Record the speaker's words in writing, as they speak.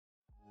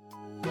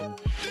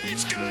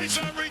guys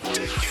are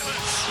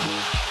ridiculous.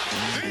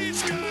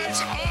 These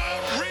guys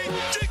are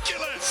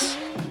ridiculous.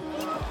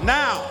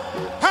 Now,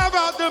 how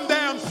about them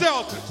damn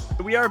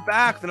Celtics? We are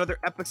back with another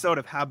episode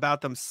of How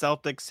About Them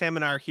Celtics. Sam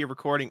and I are here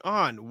recording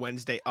on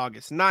Wednesday,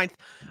 August 9th.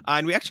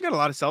 And we actually got a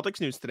lot of Celtics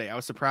news today. I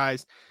was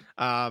surprised.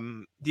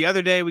 The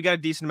other day, we got a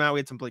decent amount. We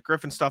had some Blake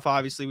Griffin stuff.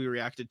 Obviously, we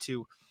reacted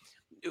to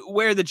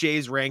where the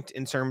Jays ranked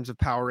in terms of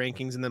power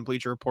rankings. And then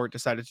Bleacher Report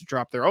decided to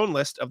drop their own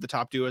list of the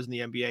top duos in the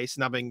NBA,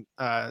 snubbing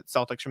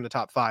Celtics from the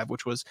top 5,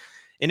 which was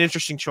an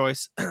interesting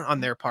choice on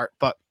their part.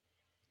 But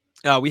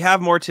we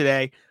have more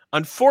today.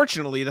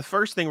 Unfortunately, the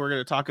first thing we're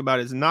going to talk about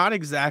is not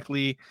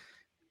exactly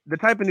the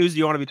type of news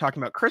you want to be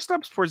talking about.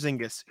 Kristaps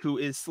Porzingis, who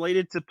is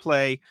slated to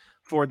play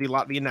for the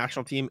Latvian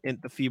national team in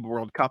the FIBA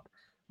World Cup,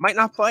 might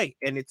not play,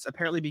 and it's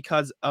apparently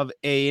because of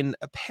an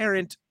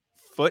apparent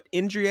foot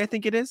injury, I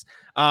think it is.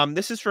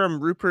 This is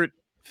from Rupert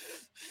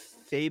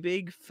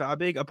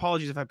Fabig.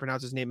 Apologies if I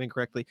pronounce his name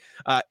incorrectly.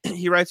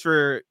 He writes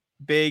for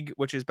Big,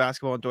 which is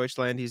Basketball in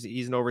Deutschland.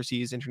 He's an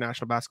overseas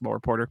international basketball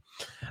reporter.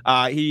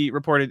 He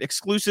reported,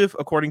 exclusive,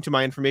 according to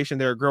my information,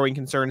 there are growing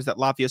concerns that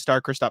Latvia star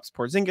Kristaps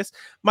Porzingis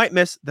might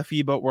miss the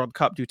FIBA World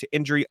Cup due to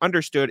injury.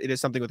 Understood, it is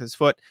something with his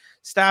foot.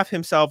 Staff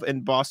himself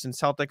and Boston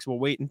Celtics will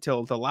wait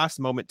until the last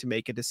moment to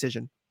make a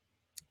decision.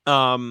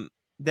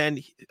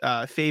 Then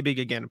Fabig,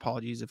 again,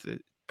 apologies if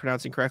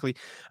pronouncing correctly.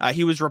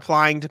 He was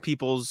replying to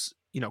people's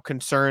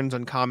concerns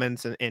and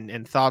comments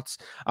and thoughts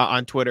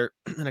on Twitter,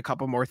 and a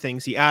couple more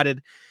things he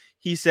added.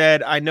 He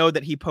said, I know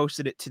that he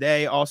posted it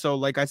today. Also,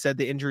 like I said,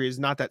 the injury is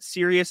not that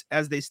serious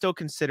as they still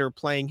consider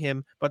playing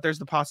him, but there's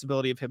the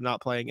possibility of him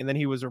not playing. And then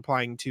he was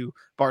replying to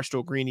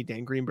Barstool Greeny,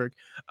 Dan Greenberg.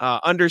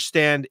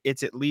 Understand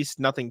it's at least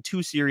nothing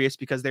too serious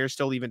because they're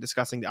still even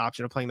discussing the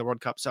option of playing the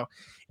World Cup. So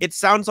it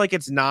sounds like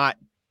it's not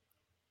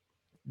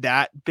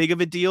that big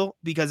of a deal,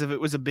 because if it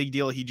was a big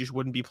deal, he just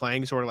wouldn't be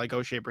playing, sort of like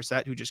O'Shea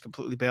Brissett, who just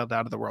completely bailed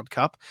out of the World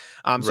Cup.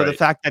 So the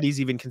fact that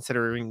he's even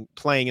considering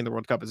playing in the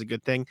World Cup is a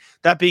good thing.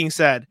 That being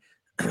said,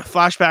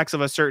 flashbacks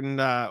of a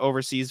certain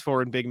overseas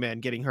foreign big man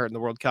getting hurt in the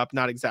World Cup,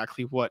 not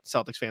exactly what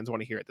Celtics fans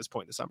want to hear at this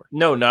point in the summer.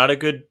 No, not a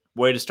good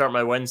way to start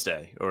my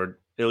Wednesday, or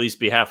at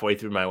least be halfway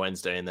through my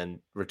Wednesday and then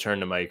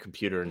return to my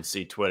computer and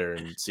see Twitter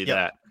and see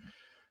that.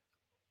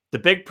 The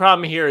big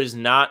problem here is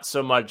not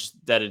so much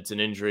that it's an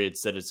injury,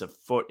 it's that it's a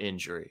foot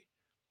injury.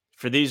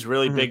 For these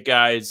really big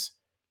guys,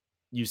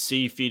 you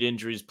see feet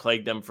injuries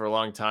plague them for a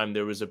long time.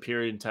 There was a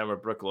period in time where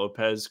Brook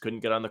Lopez couldn't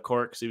get on the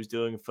court because he was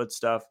dealing with foot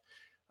stuff.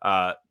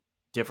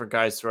 Different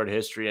guys throughout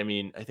history. I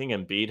mean, I think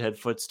Embiid had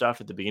foot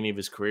stuff at the beginning of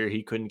his career.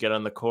 He couldn't get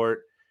on the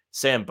court.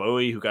 Sam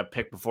Bowie, who got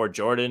picked before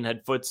Jordan,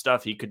 had foot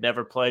stuff. He could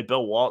never play.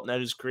 Bill Walton had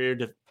his career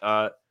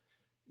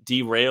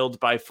derailed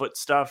by foot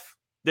stuff.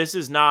 This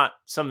is not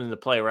something to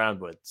play around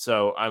with.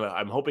 So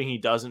I'm hoping he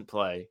doesn't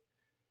play,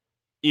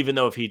 even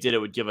though if he did, it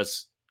would give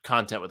us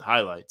content with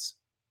highlights.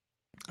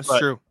 That's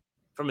true.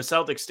 From a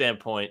Celtics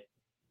standpoint,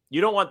 you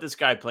don't want this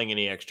guy playing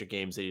any extra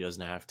games that he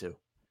doesn't have to.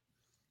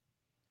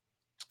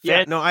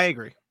 Yeah, no, I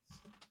agree.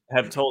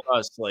 Have told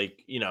us,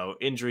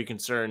 injury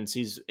concerns,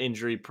 he's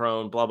injury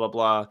prone, blah, blah,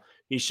 blah.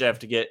 He should have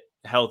to get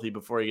healthy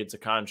before he gets a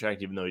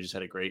contract, even though he just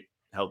had a great,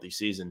 healthy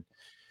season.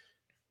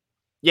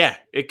 Yeah,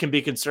 it can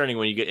be concerning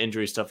when you get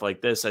injury stuff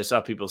like this. I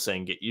saw people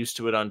saying get used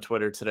to it on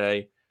Twitter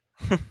today.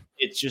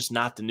 It's just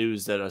not the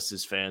news that us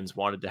as fans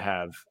wanted to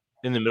have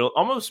in the middle,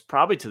 almost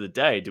probably to the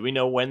day. Do we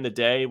know when the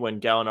day when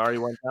Gallinari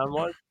went down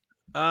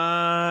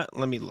was?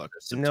 Let me look.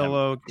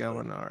 Danilo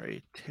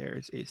Gallinari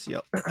tears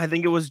ACL. I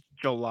think it was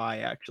July,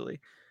 actually.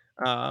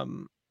 It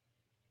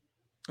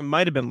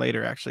might have been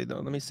later, actually, though.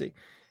 Let me see.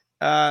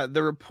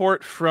 The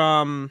report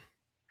from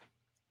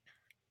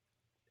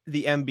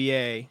the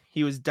NBA,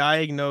 he was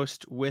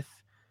diagnosed with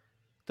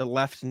the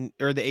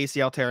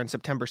ACL tear on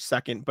September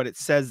 2nd, but it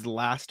says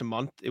last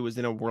month it was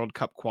in a World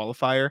Cup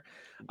qualifier.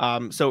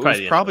 So it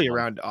was probably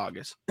around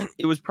August.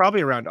 It was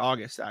probably around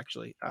August,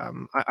 actually.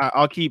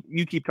 I'll keep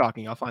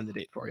talking. I'll find the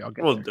date for you.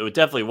 It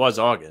definitely was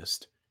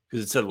August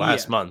because it said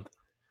last month.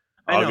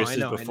 August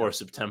is before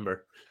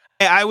September.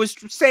 I was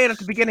saying at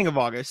the beginning of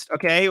August.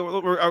 Okay,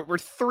 we're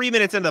 3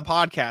 minutes into the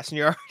podcast, and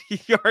you're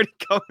already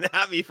going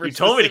at me for. You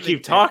told me to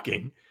keep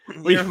talking.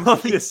 What do you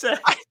want me to say?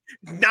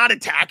 Not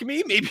attack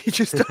me. Maybe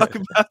just talk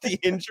about the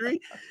injury.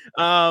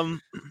 I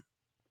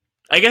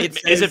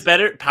guess is it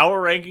better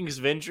power rankings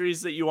of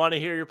injuries that you want to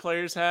hear your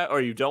players have, or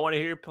you don't want to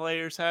hear your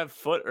players have,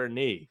 foot or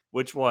knee?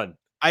 Which one?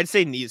 I'd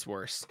say knee's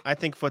worse. I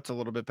think foot's a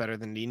little bit better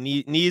than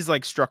knee. Knee's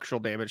like structural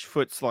damage.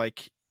 Foot's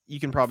like you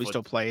can probably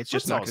still play. It's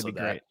just not going to be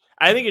great.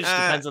 I think it just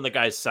depends on the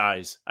guy's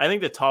size. I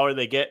think the taller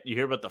they get, you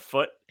hear about the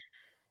foot.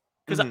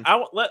 Because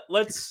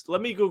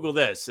let me Google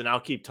this and I'll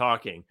keep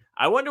talking.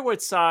 I wonder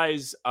what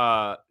size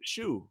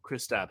shoe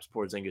Kristaps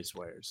Porzingis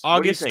wears.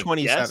 August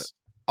 27th. Yes?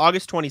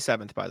 August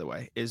 27th, by the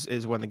way,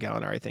 is when the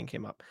Gallinari thing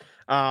came up.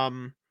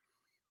 16.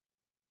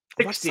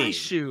 What size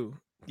shoe?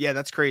 Yeah,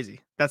 that's crazy.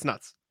 That's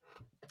nuts.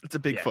 It's a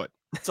big foot.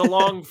 It's a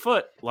long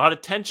foot. A lot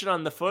of tension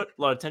on the foot.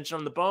 A lot of tension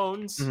on the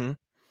bones. Mm-hmm.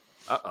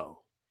 Uh-oh.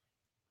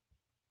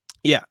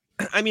 Yeah.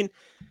 I mean,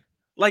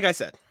 like I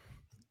said,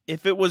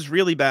 if it was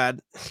really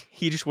bad,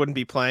 he just wouldn't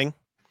be playing.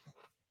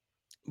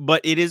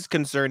 But it is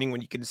concerning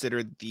when you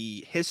consider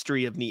the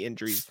history of knee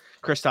injuries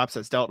Kristaps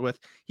has dealt with.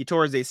 He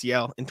tore his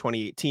ACL in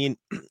 2018.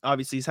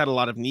 Obviously, he's had a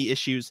lot of knee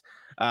issues.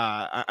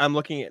 I'm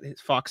looking at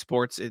his Fox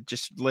Sports. It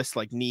just lists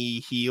like knee,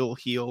 heel.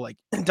 Like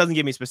it doesn't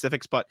give me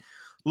specifics, but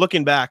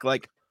looking back,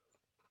 like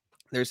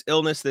there's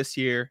illness this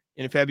year.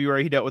 In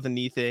February, he dealt with a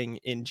knee thing.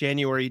 In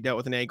January, he dealt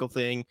with an ankle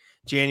thing.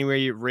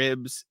 January,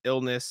 ribs,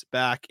 illness,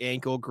 back,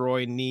 ankle,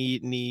 groin,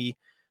 knee,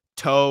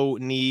 toe,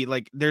 knee.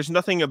 Like there's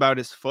nothing about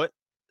his foot.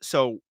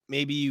 So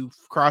maybe you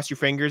cross your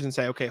fingers and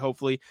say, okay,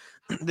 hopefully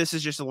this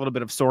is just a little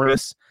bit of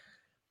soreness.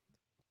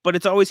 But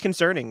it's always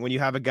concerning when you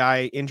have a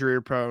guy injury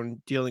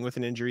prone dealing with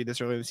an injury this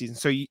early in the season.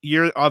 So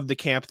you're of the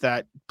camp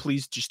that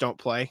please just don't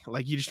play.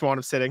 Like you just want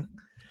him sitting.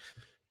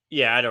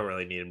 Yeah, I don't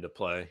really need him to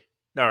play.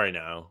 Not right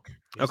now.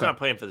 He's Okay. not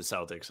playing for the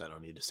Celtics. I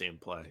don't need to see him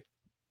play.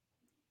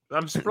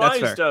 I'm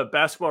surprised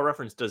Basketball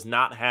Reference does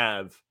not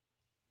have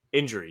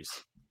injuries.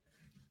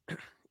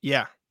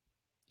 Yeah.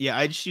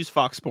 I just use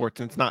Fox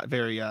Sports and it's not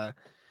very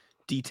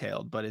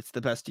detailed, but it's the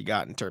best you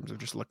got in terms of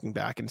just looking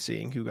back and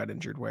seeing who got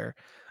injured where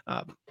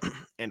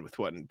and with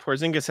what. And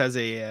Porzingis has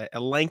a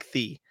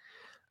lengthy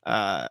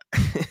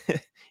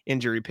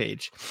injury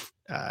page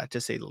to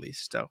say the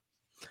least. So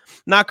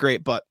not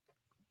great, but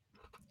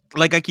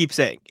like I keep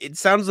saying, it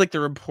sounds like the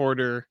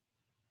reporter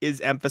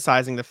is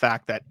emphasizing the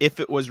fact that if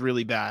it was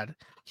really bad,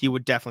 he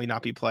would definitely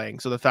not be playing.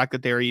 So the fact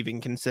that they're even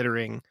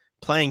considering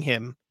playing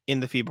him in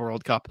the FIBA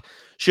World Cup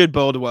should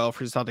bode well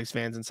for Celtics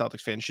fans, and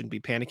Celtics fans shouldn't be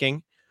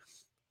panicking.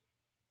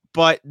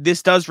 But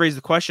this does raise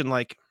the question,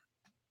 like,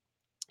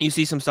 you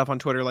see some stuff on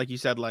Twitter, like you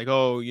said, like,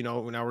 oh, you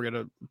know, now we're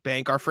going to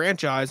bank our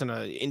franchise on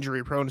an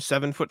injury-prone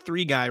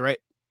 7'3" guy, right?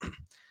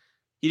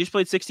 He just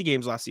played 60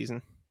 games last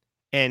season.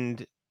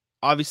 And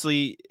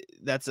obviously,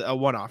 that's a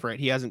one-off, right?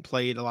 He hasn't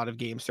played a lot of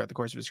games throughout the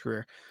course of his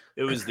career.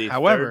 It was the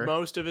third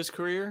most of his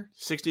career,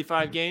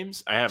 65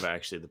 games. I have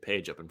actually the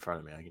page up in front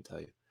of me, I can tell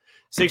you.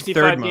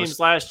 65 games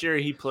last year.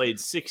 He played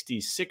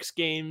 66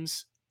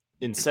 games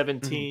in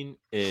 17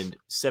 and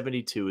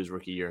 72 his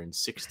rookie year in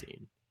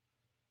 16.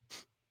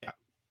 Yeah.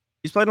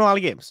 He's played in a lot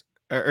of games.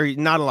 Or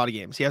not a lot of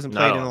games. He hasn't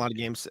played in a lot of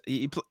games.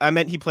 I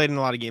meant he played in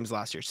a lot of games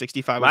last year.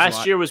 65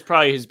 last year was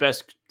probably his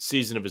best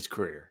season of his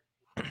career.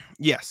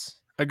 Yes,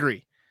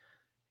 agree.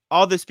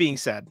 All this being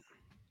said.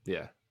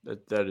 Yeah,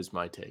 that is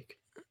my take.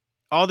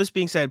 All this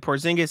being said,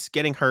 Porzingis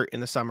getting hurt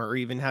in the summer or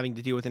even having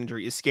to deal with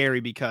injury is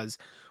scary because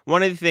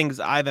one of the things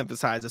I've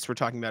emphasized as we're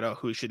talking about, oh,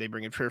 who should they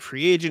bring in for a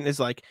free agent is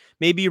like,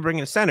 maybe you bring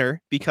in a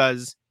center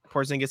because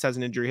Porzingis has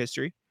an injury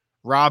history.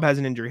 Rob has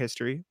an injury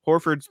history.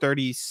 Horford's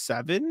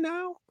 37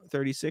 now,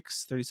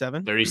 36,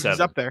 37. He's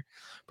up there.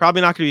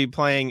 Probably not going to be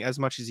playing as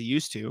much as he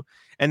used to.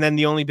 And then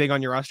the only big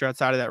on your roster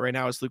outside of that right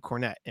now is Luke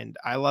Cornett. And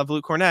I love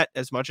Luke Cornett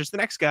as much as the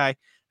next guy.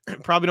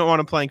 Probably don't want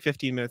him playing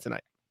 15 minutes a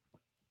night.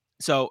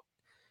 So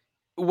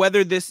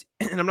whether this,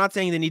 and I'm not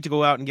saying they need to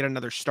go out and get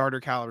another starter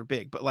caliber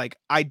big, but like,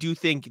 I do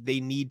think they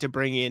need to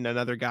bring in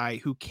another guy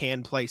who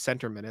can play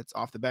center minutes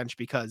off the bench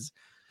because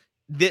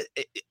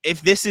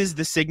if this is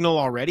the signal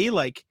already,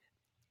 like,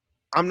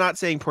 I'm not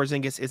saying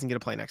Porzingis isn't going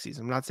to play next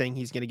season. I'm not saying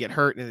he's going to get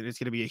hurt and it's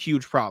going to be a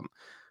huge problem,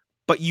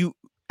 but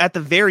at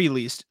the very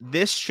least,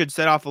 this should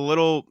set off a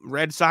little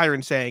red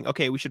siren saying,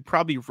 okay, we should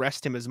probably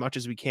rest him as much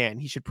as we can.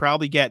 He should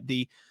probably get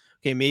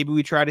okay, maybe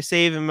we try to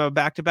save him a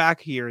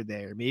back-to-back here or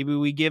there. Maybe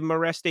we give him a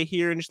rest day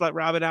here and just let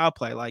Rob and Al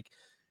play. Like,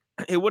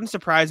 it wouldn't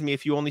surprise me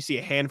if you only see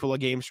a handful of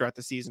games throughout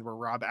the season where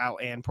Rob, Al,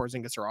 and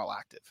Porzingis are all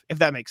active, if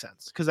that makes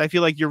sense. Because I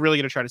feel like you're really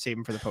going to try to save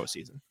him for the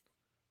postseason.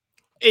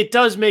 It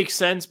does make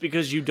sense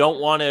because you don't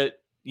want to,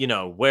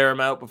 wear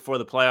him out before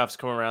the playoffs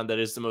come around. That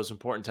is the most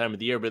important time of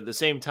the year. But at the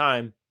same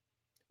time,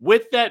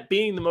 with that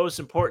being the most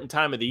important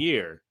time of the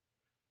year,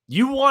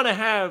 you want to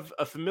have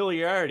a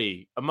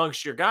familiarity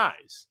amongst your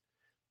guys.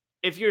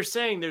 If you're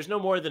saying there's no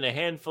more than a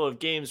handful of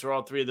games where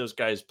all three of those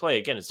guys play,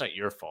 again, it's not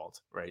your fault,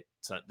 right?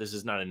 This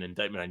is not an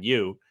indictment on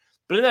you.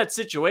 But in that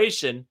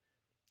situation,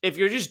 if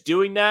you're just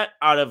doing that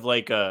out of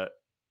like a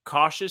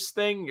cautious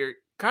thing, you're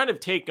kind of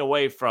taking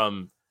away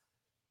from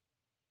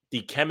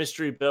the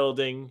chemistry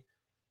building,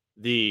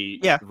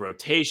 the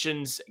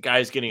rotations,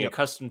 guys getting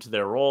accustomed to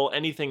their role,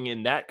 anything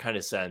in that kind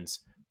of sense.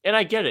 And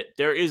I get it.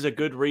 There is a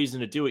good reason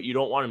to do it. You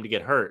don't want him to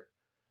get hurt.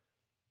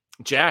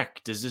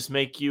 Jack, does this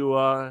make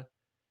you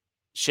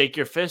shake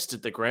your fist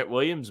at the Grant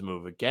Williams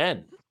move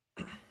again?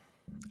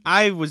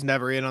 I was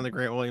never in on the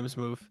Grant Williams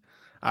move.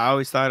 I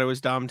always thought it was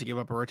dumb to give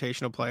up a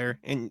rotational player.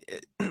 And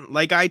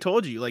like I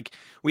told you, like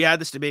we had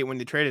this debate when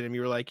they traded him.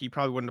 You were like, he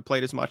probably wouldn't have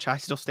played as much. I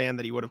still stand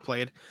that he would have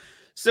played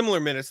similar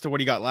minutes to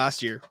what he got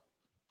last year.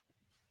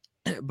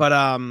 But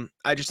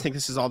I just think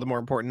this is all the more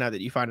important now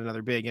that you find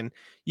another big. And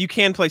you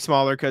can play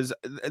smaller because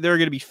there are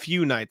going to be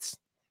few nights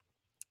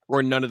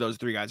where none of those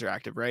three guys are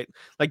active, right?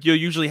 Like you'll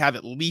usually have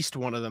at least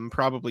one of them,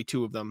 probably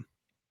two of them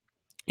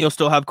You'll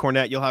still have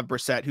Cornette. You'll have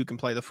Brissett who can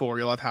play the 4.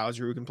 You'll have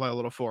Hauser who can play a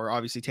little 4.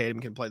 Obviously,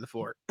 Tatum can play the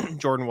 4.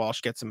 Jordan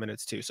Walsh gets some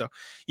minutes too. So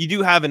you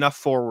do have enough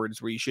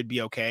forwards where you should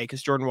be okay.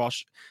 Because Jordan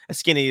Walsh, as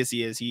skinny as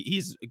he is,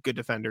 he's a good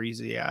defender.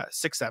 He's a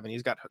 6'7".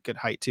 He's got good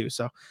height too.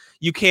 So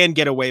you can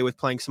get away with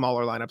playing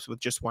smaller lineups with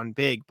just one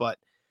big. But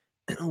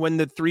when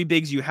the 3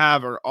 bigs you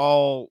have are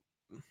all,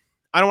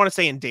 I don't want to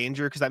say in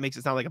danger because that makes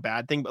it sound like a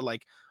bad thing, but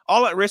like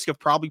all at risk of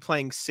probably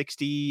playing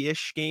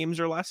 60-ish games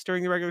or less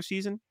during the regular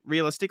season,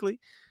 realistically.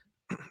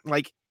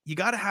 Like you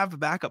got to have a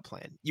backup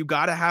plan. You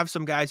got to have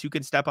some guys who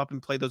can step up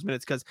and play those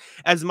minutes because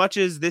as much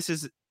as this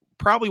is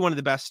probably one of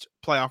the best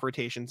playoff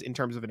rotations in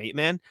terms of an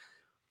 8-man,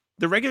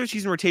 the regular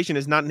season rotation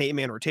is not an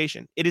 8-man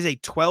rotation. It is a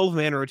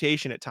 12-man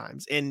rotation at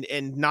times. And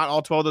not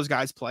all 12 of those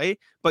guys play,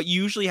 but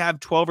you usually have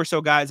 12 or so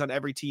guys on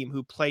every team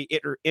who play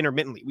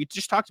intermittently. We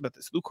just talked about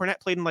this. Luke Cornette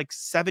played in like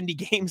 70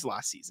 games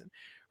last season,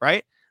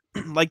 right?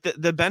 Like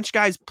the bench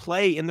guys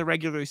play in the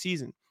regular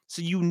season.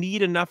 So you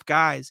need enough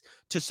guys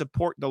to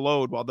support the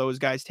load while those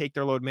guys take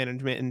their load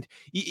management. And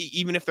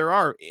even if there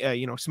are,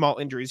 small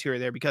injuries here or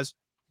there, because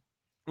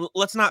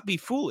let's not be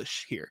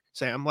foolish here,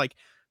 Sam. Like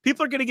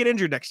people are going to get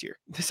injured next year.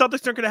 The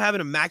Celtics aren't going to have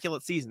an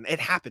immaculate season. It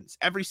happens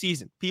every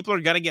season. People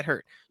are going to get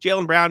hurt.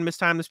 Jaylen Brown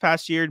missed time this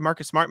past year.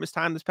 Marcus Smart missed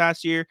time this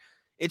past year.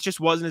 It just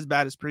wasn't as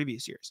bad as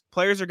previous years.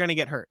 Players are going to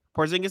get hurt.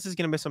 Porzingis is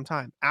going to miss some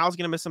time. Al's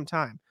going to miss some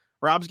time.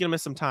 Rob's going to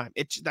miss some time.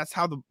 That's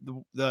how the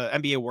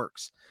NBA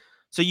works.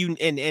 So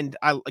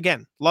I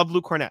again love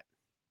Luke Cornette.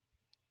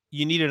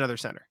 You need another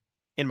center,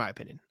 in my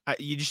opinion.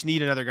 You just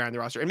need another guy on the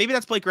roster, and maybe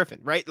that's Blake Griffin,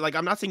 right? Like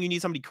I'm not saying you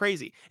need somebody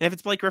crazy, and if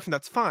it's Blake Griffin,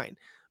 that's fine.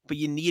 But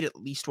you need at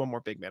least one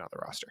more big man on the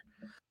roster.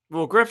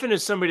 Well, Griffin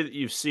is somebody that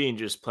you've seen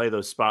just play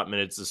those spot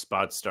minutes, the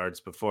spot starts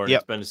before, and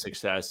It's been a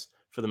success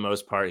for the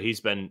most part. He's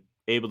been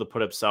able to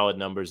put up solid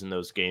numbers in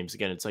those games.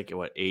 Again, it's like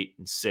 8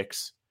 and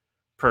 6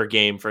 per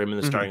game for him in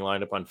the starting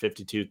lineup on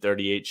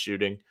 52-38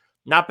 shooting.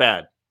 Not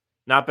bad.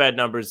 Not bad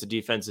numbers. The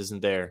defense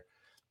isn't there.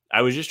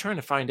 I was just trying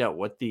to find out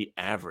what the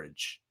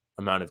average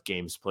amount of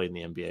games played in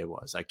the NBA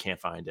was. I can't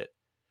find it.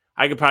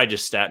 I could probably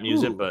just stat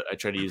muse it, but I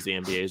try to use the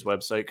NBA's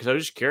website because I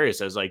was just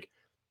curious. I was like,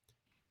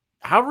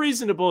 how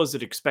reasonable is it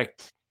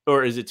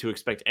to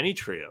expect any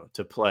trio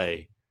to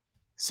play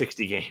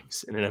 60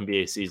 games in an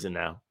NBA season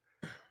now?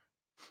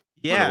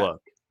 Yeah.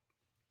 Look.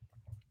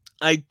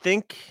 I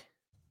think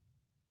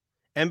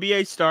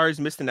NBA stars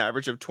missed an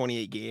average of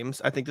 28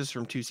 games. I think this is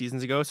from 2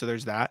 seasons ago, so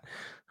there's that.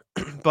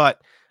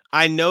 But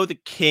I know the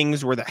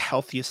Kings were the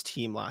healthiest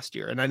team last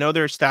year, and I know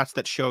there are stats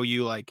that show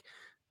you like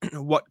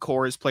what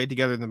core is played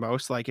together the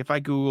most. Like if I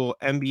Google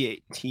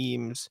NBA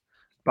teams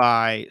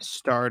by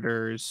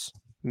starters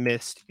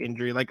missed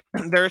injury, like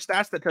there are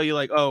stats that tell you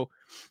like, oh,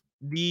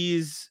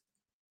 these.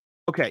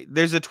 Okay,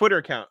 there's a Twitter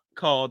account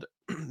called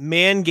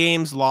Man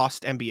Games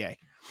Lost NBA.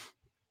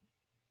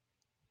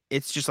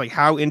 It's just like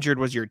how injured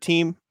was your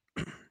team?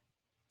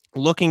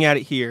 Looking at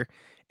it here,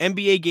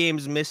 NBA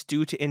games missed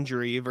due to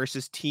injury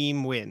versus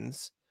team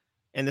wins.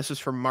 And this was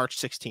from March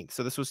 16th.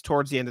 So this was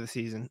towards the end of the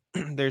season.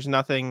 There's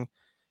nothing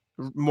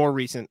more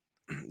recent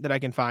that I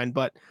can find,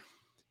 but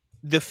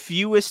the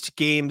fewest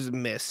games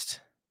missed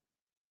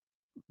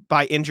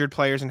by injured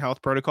players and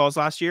health protocols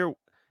last year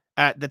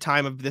at the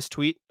time of this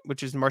tweet,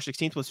 which is March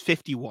 16th, was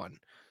 51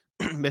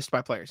 missed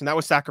by players. And that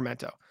was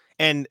Sacramento.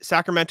 And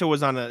Sacramento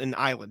was on an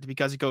island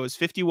because it goes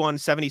 51,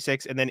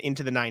 76, and then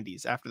into the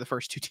 90s after the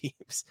first 2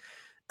 teams.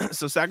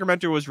 So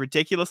Sacramento was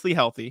ridiculously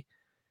healthy.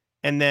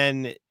 And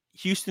then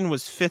Houston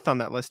was 5th on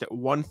that list at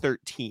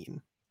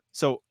 113.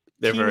 So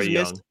they're very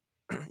young.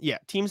 Yeah,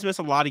 teams miss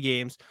a lot of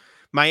games.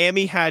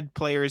 Miami had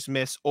players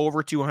miss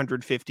over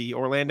 250.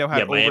 Orlando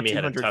had over 250. Miami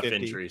had a tough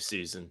injury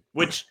season,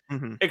 which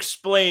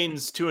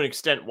explains to an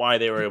extent why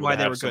they were able to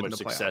have so much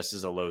success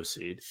as a low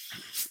seed.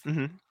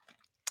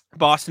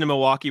 Boston and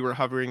Milwaukee were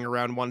hovering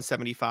around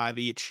 175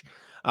 each.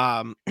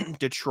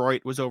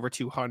 Detroit was over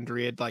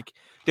 200. Like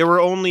there were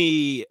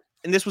only,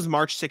 and this was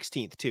March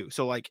 16th too.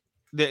 So like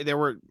there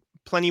were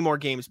plenty more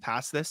games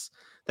past this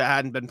that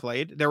hadn't been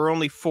played. There were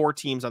only 4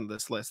 teams on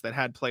this list that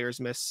had players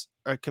miss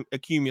a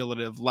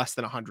cumulative less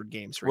than 100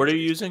 games. What are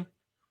you using?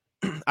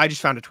 I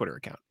just found a Twitter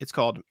account. It's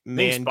called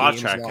Man Spot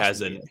Games Track Lost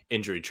has NBA. an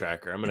injury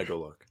tracker. I'm going to go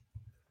look.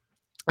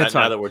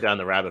 Now that we're down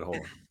the rabbit hole.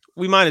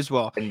 We might as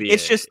well. NBA.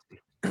 It's just,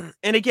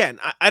 and again,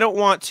 I don't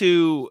want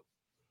to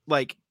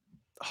like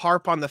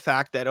harp on the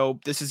fact that, oh,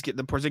 the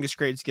Porzingis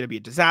trade is going to be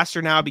a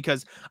disaster now,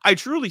 because I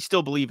truly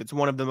still believe it's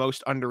one of the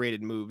most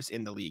underrated moves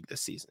in the league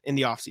this season, in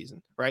the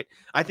offseason, right?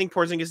 I think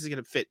Porzingis is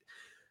going to fit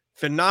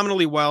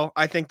phenomenally well.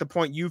 I think the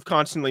point you've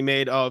constantly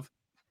made of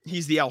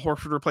he's the Al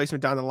Horford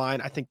replacement down the line,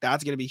 I think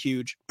that's going to be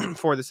huge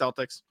for the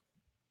Celtics.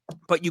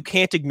 But you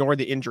can't ignore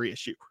the injury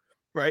issue,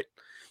 right?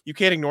 You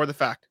can't ignore the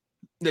fact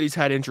that he's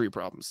had injury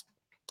problems.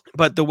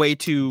 But the way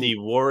to the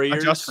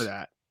Warriors adjust for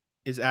that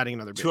is adding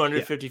another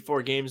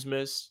 254 games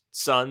missed.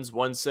 Suns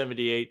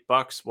 178,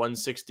 Bucks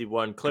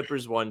 161,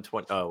 Clippers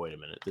 120. Oh, wait a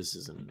minute. This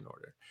isn't in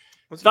order.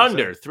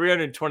 Thunder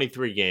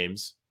 323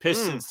 games,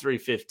 Pistons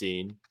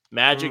 315,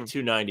 Magic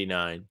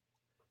 299,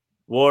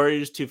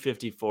 Warriors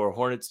 254,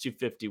 Hornets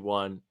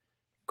 251,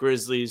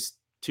 Grizzlies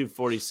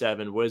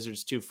 247,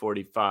 Wizards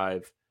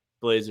 245,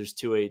 Blazers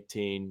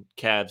 218,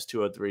 Cavs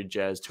 203,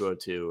 Jazz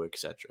 202,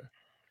 etc.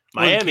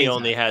 Miami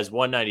only has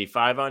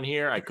 195 on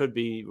here. I could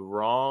be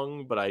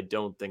wrong, but I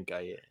don't think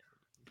I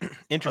am.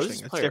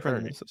 Interesting. It's different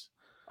than this.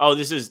 Oh,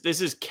 this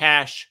is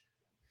cash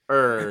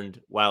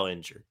earned while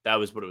injured. That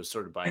was what it was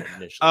sorted by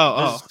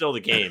initially. This is still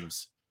the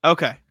games.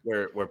 Okay.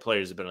 Where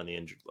players have been on the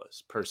injured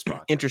list per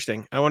spot.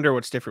 Interesting. I wonder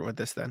what's different with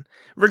this then.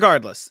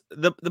 Regardless,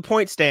 the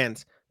point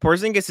stands.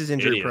 Porzingis is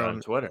injury prone.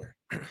 On Twitter.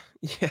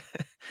 Yeah.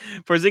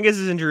 Porzingis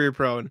is injury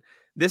prone.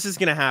 This is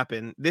going to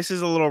happen. This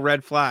is a little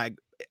red flag.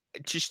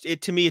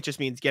 To me, it just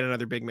means get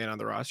another big man on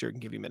the roster and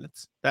give you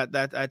minutes.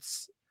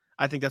 That's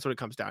I think that's what it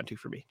comes down to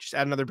for me. Just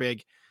add another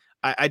big.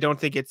 I don't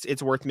think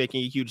it's worth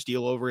making a huge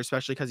deal over,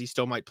 especially because he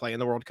still might play in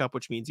the World Cup,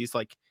 which means he's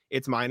like,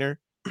 it's minor,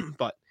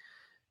 but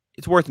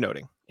it's worth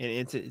noting. And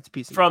it's a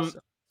piece of from news, so.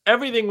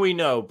 Everything we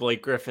know,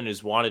 Blake Griffin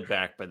is wanted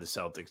back by the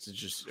Celtics. It's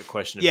just a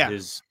question of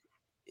his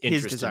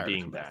interest in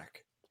being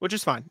back. Which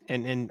is fine.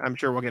 And I'm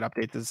sure we'll get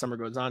updates as the summer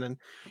goes on. And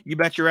you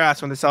bet your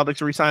ass when the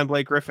Celtics resign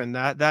Blake Griffin,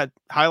 that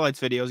highlights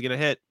video is going to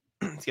hit.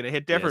 It's going to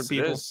hit different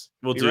people.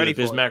 We'll do the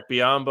Bismack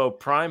Biyombo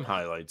prime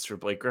highlights for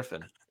Blake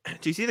Griffin.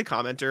 Do you see the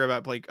commenter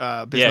about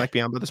Bismack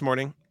Biyombo this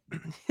morning?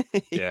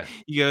 Yeah.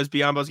 He goes,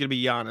 Biyombo's going to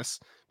be Giannis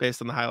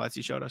based on the highlights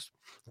he showed us.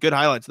 Good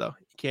highlights, though.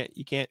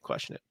 You can't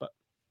question it. But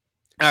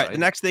all right, the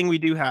next thing we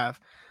do have,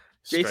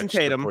 Jayson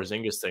Tatum.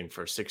 Porzingis thing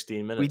for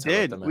 16 minutes. We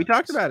did. We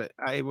talked about it.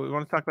 We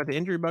want to talk about the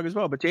injury bug as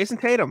well. But Jayson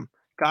Tatum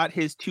got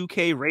his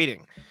 2K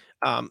rating.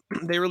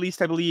 They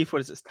released, I believe, what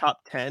is this,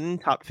 top 10,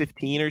 top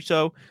 15 or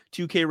so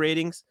 2K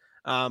ratings.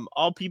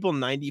 All people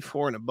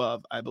 94 and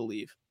above, I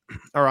believe,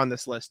 are on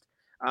this list.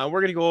 We're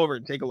going to go over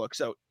and take a look.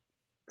 So,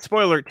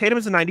 spoiler, Tatum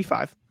is a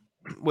 95,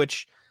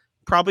 which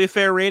probably a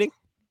fair rating.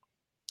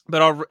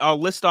 But I'll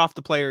list off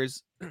the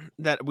players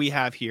that we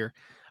have here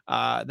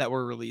that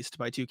were released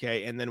by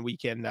 2K, and then we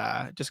can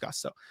discuss.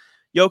 So,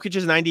 Jokic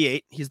is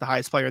 98. He's the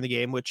highest player in the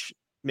game, which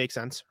makes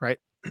sense, right?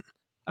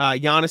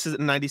 Giannis is at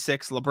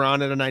 96,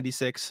 LeBron at a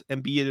 96,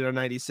 Embiid at a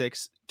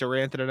 96,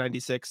 Durant at a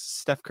 96,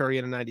 Steph Curry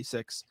at a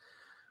 96,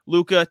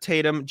 Luka,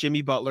 Tatum,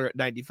 Jimmy Butler at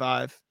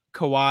 95,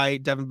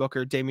 Kawhi, Devin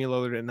Booker, Damian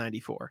Lillard at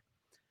 94.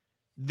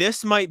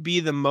 This might be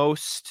the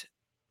most.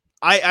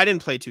 I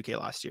didn't play 2K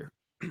last year,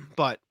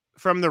 but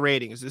from the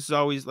ratings, this is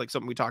always like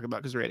something we talk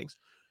about because ratings.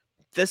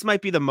 This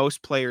might be the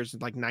most players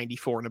like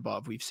 94 and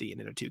above we've seen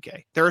in a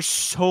 2K. There are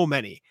so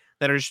many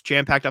that are just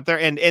jam-packed up there,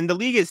 and the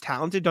league is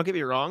talented. Don't get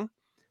me wrong.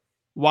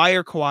 Why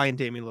are Kawhi and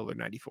Damian Lillard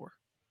 94?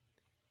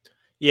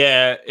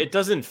 Yeah, it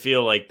doesn't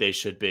feel like they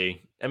should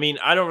be. I mean,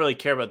 I don't really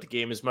care about the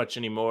game as much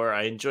anymore.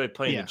 I enjoy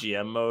playing the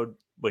GM mode,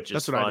 which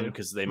is fun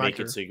because they make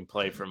it so you can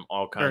play from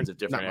all kinds of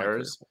different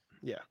eras.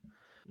 Yeah.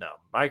 No,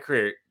 my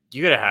career,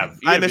 you gotta have.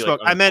 I misspoke.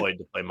 I meant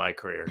to play my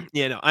career.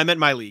 Yeah, no, I meant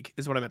my league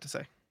is what I meant to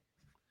say.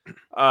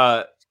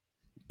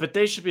 But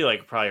they should be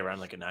like probably around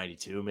like a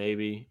 92,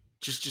 maybe,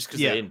 just because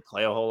they didn't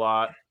play a whole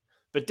lot.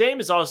 But Dame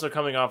is also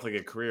coming off like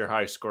a career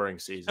high scoring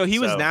season. Oh, he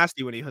was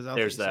nasty when he was out.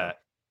 There's that.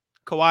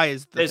 Kawhi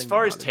is as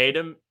far as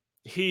Tatum,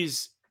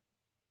 he's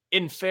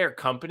in fair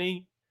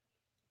company.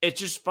 It's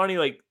just funny.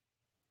 Like,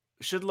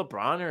 should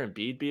LeBron or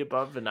Embiid be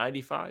above a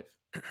 95?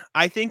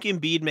 I think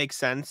Embiid makes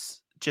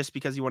sense just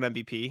because he won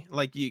MVP.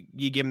 Like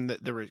you give him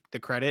the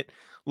credit.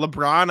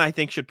 LeBron, I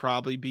think, should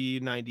probably be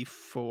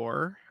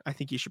 94. I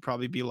think he should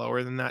probably be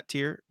lower than that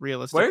tier,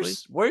 realistically.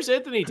 Where's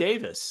Anthony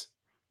Davis?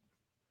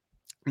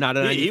 Not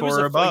a 94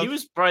 or above. He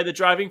was probably the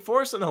driving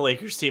force on the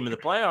Lakers team in the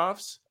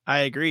playoffs. I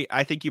agree.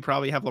 I think you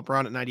probably have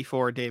LeBron at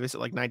 94, Davis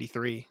at like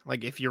 93.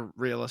 Like if you're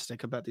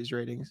realistic about these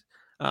ratings,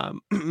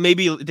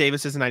 maybe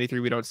Davis is a 93.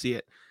 We don't see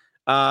it.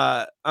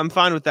 I'm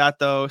fine with that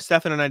though.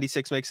 Steph at a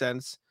 96 makes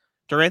sense.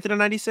 Durant at a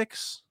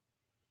 96.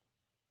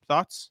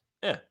 Thoughts?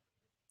 Yeah.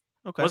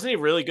 Okay. Wasn't he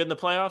really good in the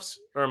playoffs?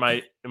 Or am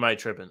I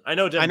tripping? I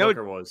know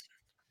Booker was.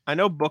 I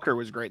know Booker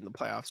was great in the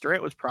playoffs.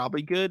 Durant was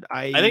probably good.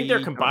 I think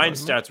their combined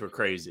stats were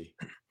crazy.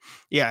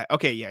 Yeah.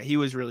 Okay. Yeah. He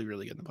was really,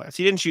 really good in the playoffs.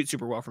 He didn't shoot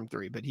super well from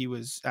three, but he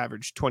was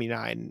averaged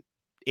 29,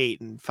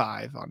 8, and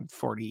 5 on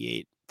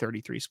 48,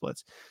 33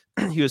 splits.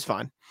 He was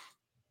fine.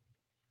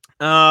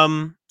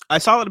 I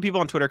saw a lot of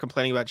people on Twitter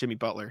complaining about Jimmy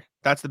Butler.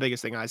 That's the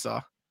biggest thing I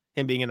saw.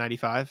 Him being a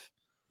 95.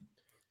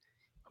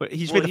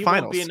 He's made the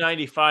finals. He won't be a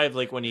 95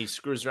 like when he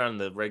screws around in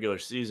the regular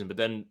season, but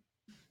then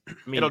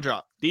it'll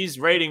drop. These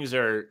ratings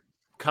are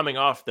coming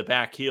off the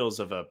back heels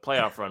of a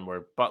playoff run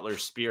where Butler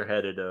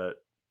spearheaded a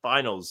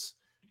finals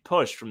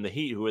push from the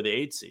Heat, who were the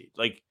 8th seed.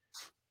 Like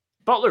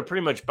Butler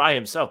pretty much by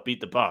himself beat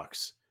the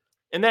Bucks.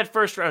 In that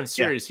first round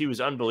series, he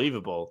was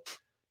unbelievable.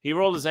 He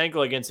rolled his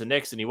ankle against the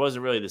Knicks, and he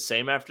wasn't really the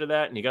same after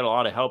that. And he got a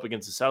lot of help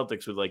against the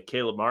Celtics with like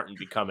Caleb Martin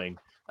becoming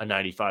a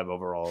 95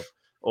 overall,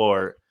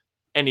 or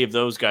any of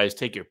those guys,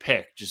 take your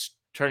pick, just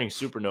turning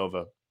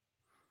supernova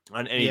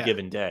on any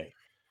given day.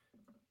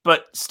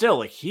 But still,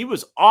 like he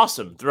was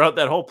awesome throughout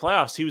that whole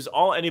playoffs. He was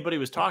all anybody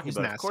was talking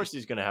about. Nasty. Of course,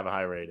 he's going to have a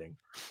high rating.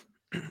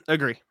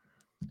 Agree.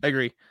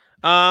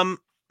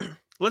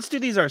 Let's do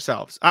these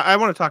ourselves. I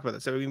want to talk about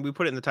this. I mean, we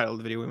put it in the title of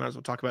the video. We might as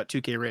well talk about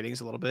 2K ratings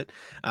a little bit.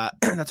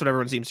 That's what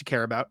everyone seems to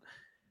care about.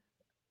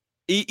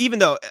 Even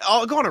though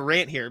I'll go on a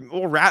rant here,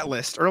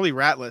 early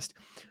rat list.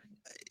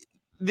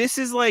 This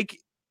is like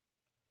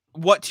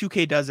what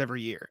 2K does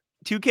every year.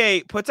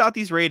 2K puts out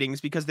these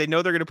ratings because they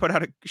know they're going to put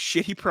out a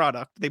shitty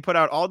product. They put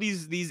out all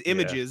these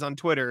images on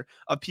Twitter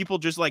of people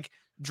just like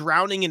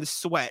drowning in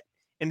sweat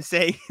and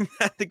saying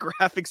that the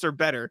graphics are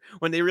better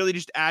when they really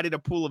just added a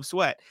pool of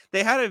sweat.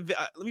 They had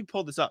let me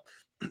pull this up.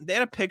 They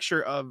had a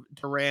picture of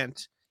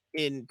Durant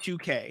in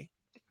 2K,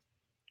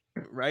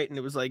 right? And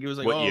it was like,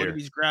 what oh, year? look at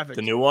these graphics.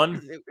 The new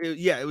one?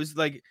 It was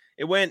like,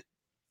 it went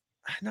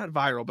not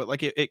viral, but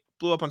like it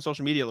blew up on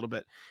social media a little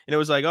bit. And it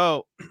was like,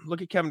 oh,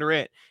 look at Kevin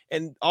Durant.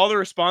 And all the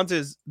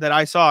responses that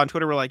I saw on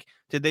Twitter were like,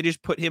 did they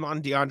just put him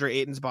on DeAndre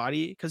Ayton's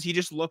body? Because he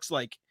just looks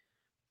like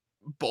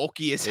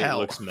bulky as hell.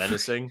 It looks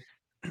menacing.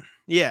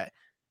 Yeah.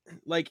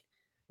 Like,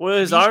 well,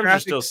 his arms are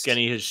still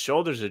skinny. His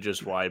shoulders are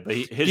just wide, but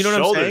his you know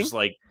shoulders,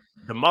 like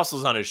the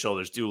muscles on his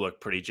shoulders do look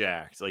pretty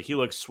jacked. Like he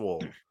looks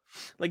swole.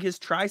 Like his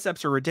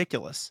triceps are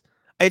ridiculous.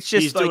 It's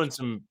just he's like,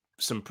 doing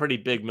some pretty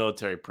big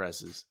military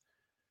presses.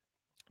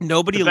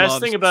 Nobody the best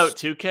loves thing about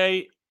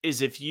 2K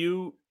is if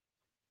you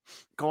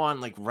go on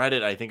like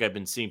Reddit, I think I've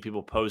been seeing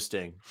people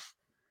posting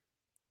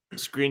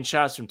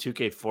screenshots from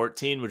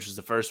 2K14, which was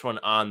the first one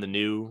on the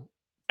new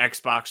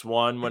Xbox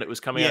One when it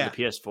was coming out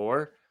the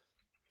PS4.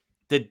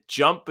 The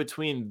jump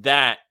between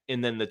that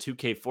and then the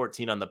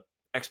 2K14 on the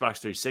Xbox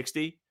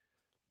 360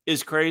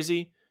 is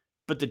crazy,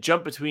 but the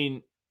jump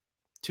between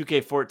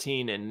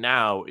 2K14 and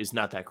now is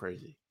not that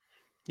crazy.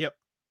 Yep.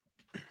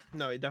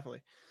 No,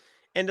 definitely.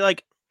 And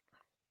like,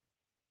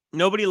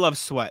 nobody loves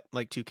sweat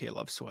like 2K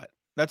loves sweat.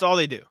 That's all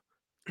they do.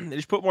 They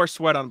just put more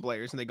sweat on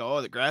players and they go,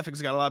 oh, the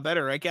graphics got a lot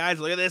better, right,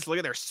 guys? Look at this. Look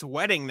at they're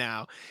sweating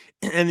now.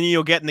 And then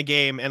you'll get in the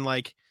game and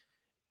like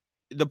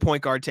the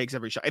point guard takes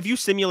every shot. If you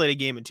simulate a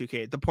game in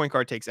 2K, the point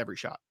guard takes every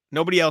shot.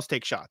 Nobody else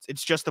takes shots.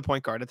 It's just the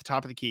point guard at the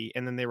top of the key,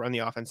 and then they run the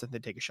offense and they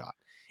take a shot.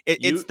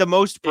 It's the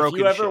most broken. If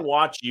you ever shit.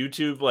 watch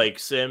YouTube like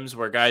Sims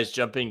where guys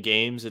jump in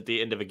games at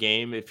the end of a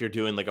game, if you're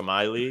doing like a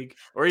My League,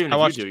 or even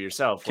if you do it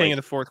yourself, King like,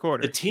 of the fourth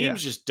quarter, the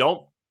teams just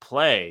don't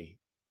play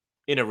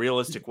in a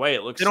realistic way.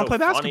 It looks they don't play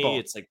funny. basketball.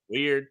 It's like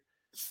weird.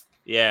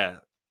 Yeah.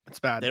 It's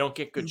bad. They don't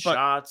get good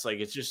shots. Like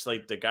it's just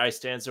like the guy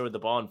stands there with the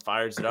ball and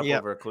fires it up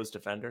over a close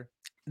defender.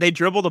 They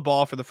dribble the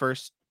ball for the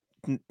first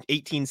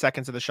 18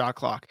 seconds of the shot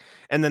clock,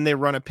 and then they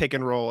run a pick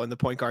and roll, and the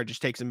point guard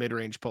just takes a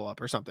mid-range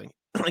pull-up or something.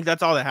 Like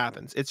that's all that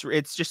happens.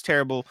 It's just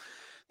terrible.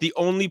 The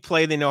only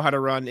play they know how to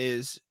run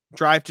is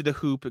drive to the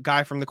hoop, a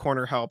guy from the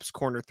corner helps,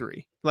 corner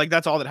three. Like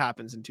that's all that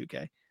happens in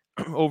 2K.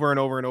 Over and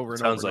over and over and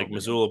Sounds over. like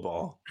Missoula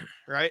ball.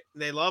 Right?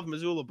 They love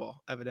Missoula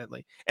ball,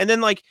 evidently. And then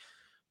like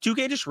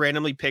 2K just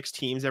randomly picks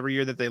teams every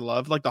year that they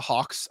love. Like the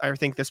Hawks, I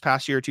think this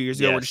past year or 2 years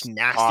ago, were just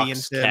nasty.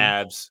 Hawks,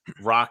 Cavs,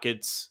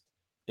 Rockets.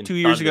 2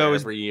 years ago,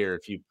 every year,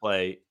 if you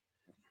play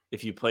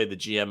the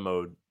GM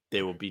mode,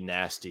 they will be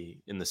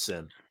nasty in the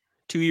sim.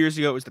 2 years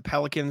ago, it was the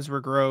Pelicans were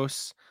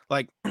gross.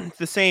 Like it's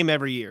the same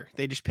every year.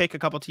 They just pick a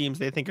couple teams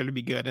they think are to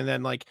be good, and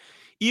then like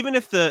even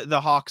if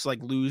the Hawks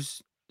like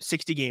lose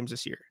 60 games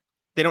this year,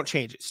 they don't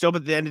change it. Still, by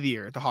the end of the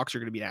year, the Hawks are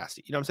going to be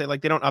nasty. You know what I'm saying?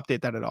 Like they don't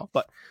update that at all.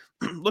 But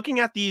looking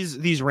at these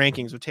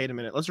rankings with Tatum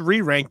in it, let's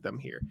re-rank them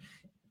here.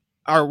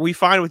 Are we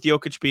fine with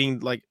Jokic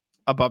being like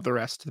above the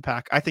rest of the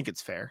pack? I think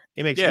it's fair.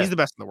 He's the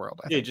best in the world.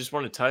 I think. He just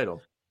won a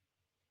title.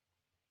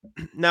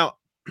 Now,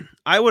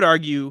 I would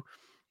argue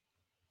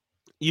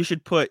you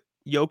should put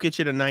Jokic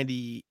at a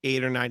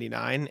 98 or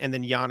 99, and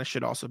then Giannis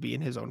should also be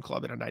in his own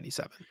club at a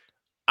 97.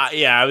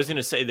 I was going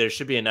to say there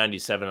should be a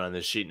 97 on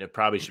this sheet, and it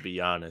probably should be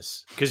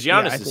Giannis because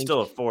Giannis is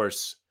still a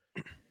force.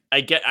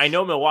 I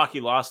know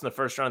Milwaukee lost in the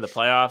first round of the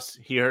playoffs.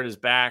 He hurt his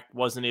back,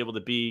 wasn't able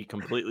to be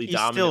completely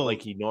dominant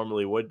like he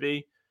normally would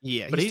be.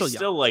 Yeah, but he's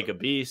still like a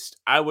beast.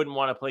 I wouldn't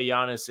want to play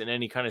Giannis in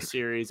any kind of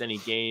series, any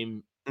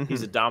game. Mm-hmm.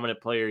 He's a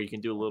dominant player. He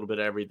can do a little bit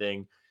of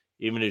everything.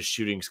 Even his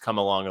shooting's come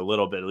along a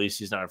little bit. At least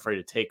he's not afraid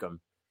to take them.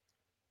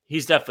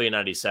 He's definitely a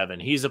 97.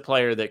 He's a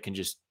player that can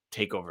just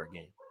take over a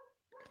game.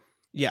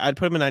 Yeah, I'd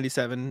put him a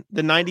 97.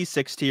 The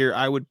 96 tier,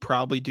 I would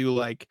probably do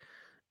like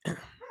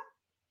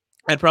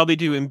I'd probably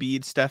do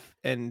Embiid, Steph,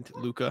 and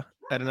Luka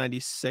at a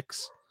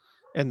 96,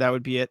 and that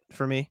would be it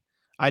for me.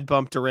 I'd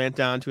bump Durant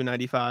down to a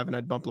 95, and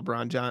I'd bump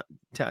LeBron down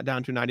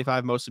to a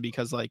 95, mostly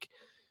because like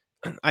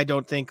I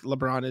don't think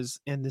LeBron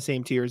is in the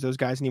same tier as those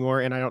guys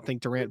anymore, and I don't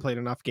think Durant played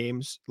enough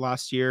games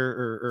last year,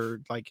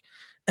 or like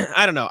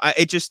I don't know.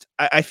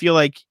 I feel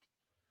like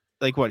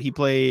what he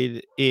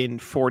played in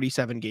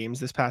 47 games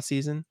this past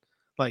season.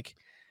 Like,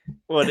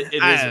 well, it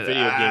is a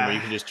video game where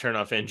you can just turn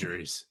off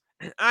injuries.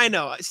 I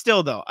know.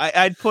 Still though,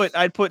 I'd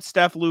put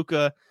Steph,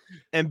 Luka,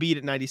 and Embiid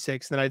at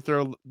 96. Then I'd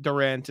throw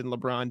Durant and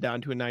LeBron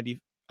down to a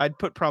 90. I'd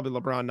put probably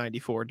LeBron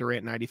 94,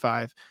 Durant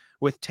 95,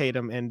 with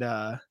Tatum and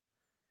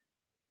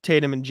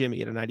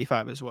Jimmy at a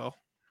 95 as well.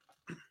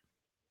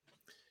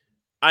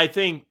 I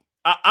think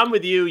I'm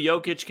with you.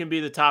 Jokic can be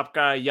the top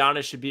guy.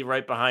 Giannis should be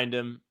right behind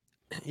him.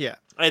 Yeah.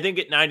 I think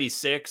at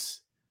 96,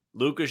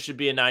 Luka should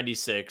be a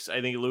 96. I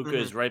think Luka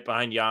is right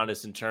behind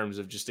Giannis in terms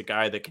of just a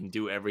guy that can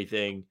do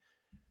everything.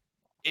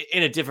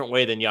 in a different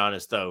way than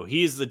Giannis, though.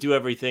 He's the do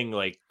everything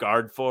like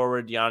guard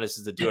forward. Giannis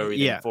is the do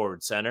everything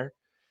forward center.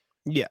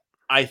 Yeah.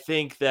 I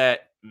think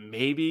that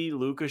maybe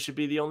Luka should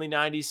be the only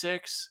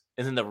 96,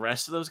 and then the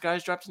rest of those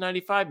guys drop to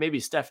 95. Maybe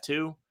Steph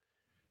too.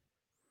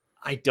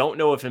 I don't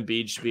know if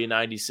Embiid should be a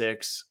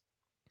 96.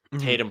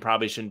 Tatum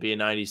probably shouldn't be a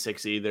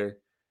 96 either.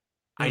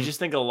 I just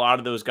think a lot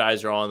of those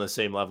guys are all on the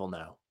same level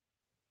now.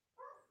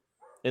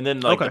 And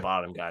then the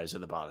bottom guys are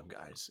the bottom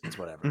guys. It's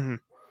whatever.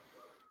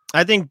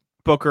 I think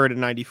Booker at a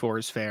 94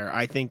 is fair.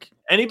 I think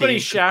anybody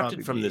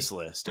shafted from this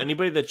list,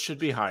 anybody that should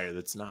be higher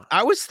that's not.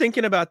 I was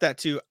thinking about that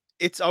too.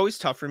 It's always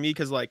tough for me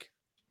because like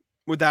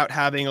without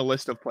having a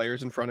list of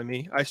players in front of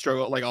me, I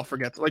struggle. Like I'll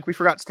forget. Like we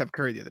forgot Steph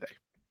Curry the other day.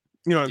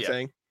 You know what I'm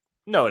saying?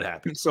 No, it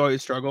happens. So I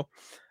struggle.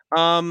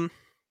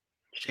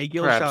 Shai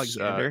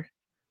Gilgeous-Alexander.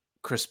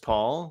 Chris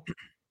Paul.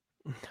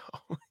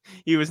 No,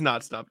 he was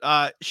not stumped.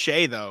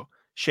 Shai though.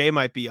 Shai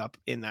might be up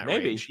in that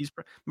range. He's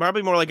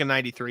probably more like a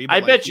 93. But I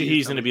bet you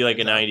he's going to be like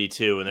a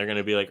 92, and they're going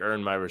to be like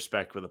earn my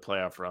respect with a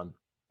playoff run.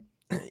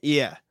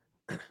 Yeah,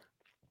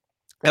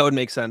 that would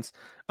make sense.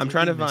 I'm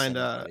trying to find.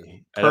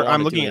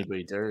 I'm looking at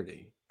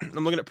dirty.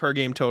 I'm looking at per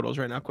game totals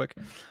right now. Quick,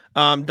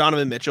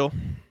 Donovan Mitchell.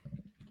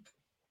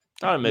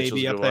 Donovan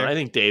Mitchell's up there. I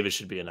think Davis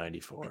should be a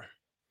 94.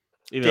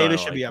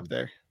 Davis should be up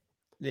there.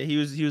 Yeah, he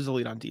was the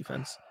lead on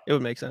defense. It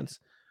would make sense.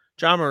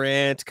 John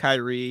Morant,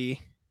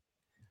 Kyrie,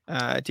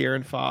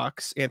 De'Aaron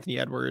Fox, Anthony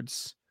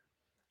Edwards.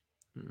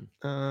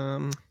 That's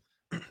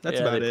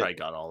about it. They probably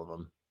got all of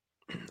them.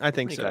 I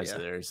think so. Guys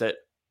there. Is that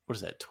what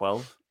is that?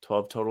 12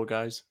 total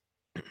guys.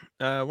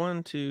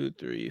 1, 2,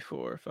 3,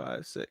 4,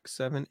 5, 6,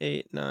 7,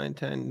 8, 9,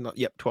 10.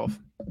 Yep, 12.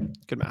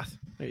 Good math.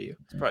 There you go.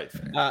 It's probably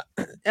fair.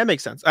 That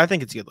makes sense. I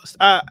think it's a good list.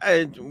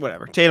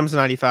 Whatever. Tatum's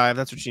 95.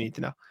 That's what you need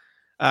to know.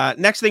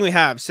 Next thing we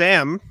have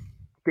Sam.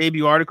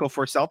 Debut article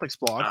for Celtics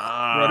blog.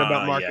 Wrote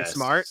about Marcus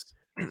Smart.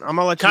 I'm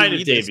gonna let you kind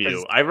of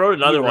debut. I wrote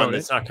another one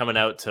that's not coming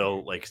out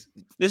till like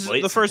this is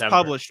the first September.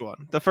 Published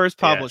one. The first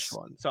published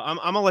one. So I'm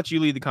gonna let you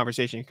lead the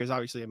conversation because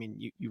obviously, I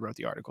mean, you wrote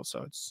the article,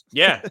 so it's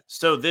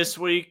So this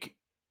week,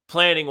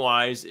 planning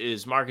wise,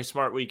 is Marcus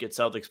Smart week at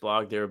Celtics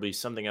blog. There will be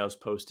something else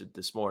posted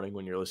this morning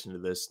when you're listening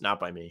to this, not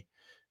by me.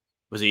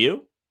 Was it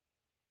you?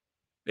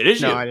 It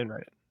is you. No, I didn't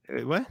write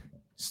it. What?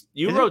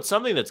 You wrote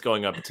something that's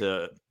going up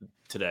to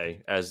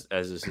today as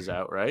this is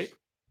out, right?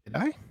 Did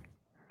I?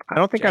 I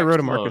don't think I wrote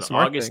a Marcus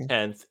Smart August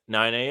 10th,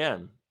 9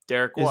 a.m.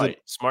 Derek White,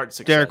 Smart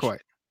succession. Derek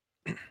White.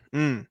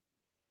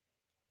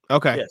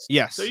 Okay.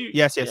 Yes. So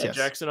yes.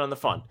 Jackson on the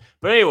fun.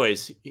 But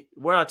anyways,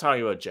 we're not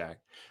talking about Jack.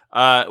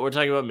 We're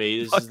talking about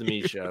me. This is the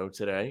me show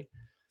today.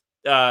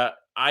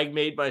 I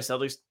made my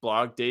Celtics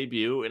blog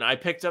debut, and I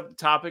picked up the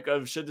topic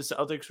of should the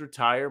Celtics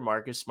retire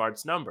Marcus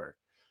Smart's number.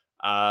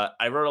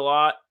 I wrote a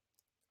lot.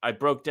 I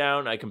broke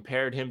down. I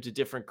compared him to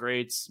different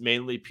greats,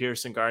 mainly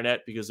Pierce and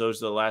Garnett, because those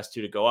are the last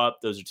two to go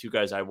up. Those are two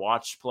guys I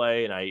watched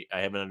play, and I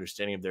have an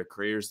understanding of their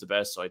careers the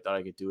best, so I thought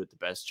I could do it the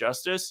best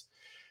justice.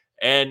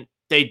 And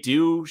they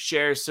do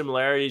share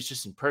similarities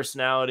just in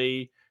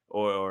personality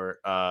or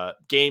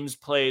games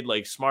played.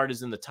 Like Smart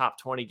is in the top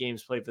 20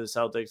 games played for the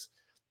Celtics.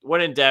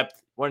 Went in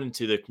depth, went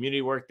into the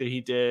community work that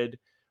he did,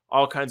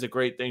 all kinds of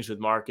great things with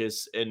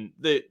Marcus. And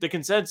the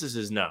consensus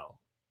is no,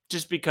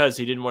 just because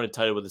he didn't win a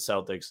title with the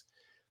Celtics.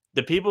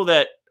 The people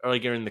that are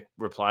like in the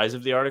replies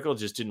of the article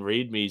just didn't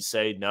read me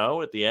say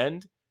no at the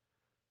end.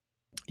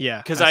 Yeah.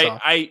 Because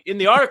I in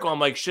the article, I'm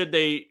like, should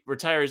they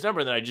retire his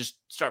number? And then I just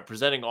start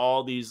presenting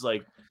all these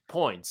like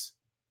points.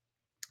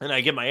 And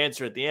I get my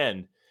answer at the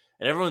end.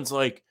 And everyone's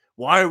like,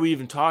 why are we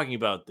even talking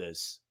about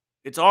this?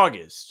 It's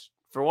August.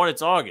 For one,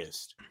 it's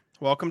August.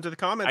 Welcome to the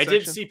comments I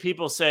section. did see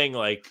people saying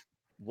like,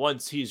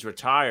 once he's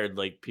retired,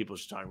 like people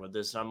should talk about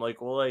this. And I'm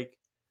like, well, like,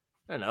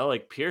 I don't know,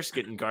 like Pierce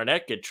and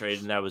Garnett get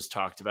traded, and that was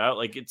talked about.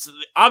 Like, it's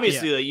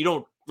obviously that you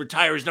don't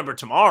retire his number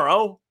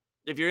tomorrow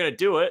if you're going to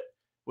do it,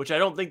 which I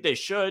don't think they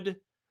should.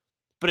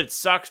 But it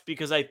sucks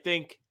because I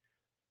think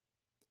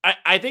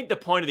the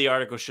point of the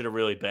article should have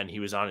really been he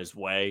was on his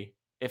way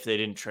if they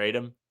didn't trade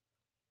him,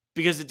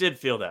 because it did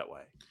feel that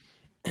way.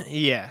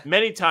 Yeah.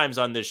 Many times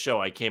on this show,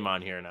 I came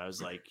on here and I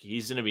was like,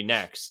 he's going to be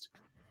next,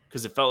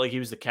 because it felt like he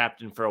was the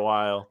captain for a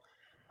while.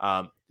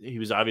 He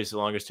was obviously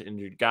the longest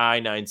injured guy,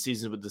 9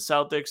 seasons with the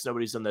Celtics.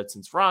 Nobody's done that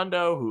since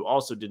Rondo, who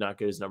also did not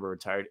get his number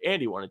retired, and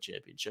he won a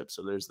championship.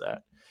 So there's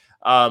that.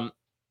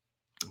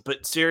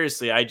 But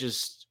seriously,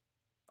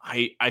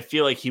 I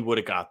feel like he would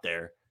have got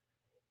there.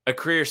 A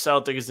career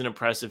Celtic is an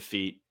impressive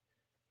feat,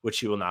 which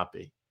he will not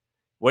be.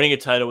 Winning a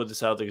title with the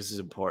Celtics is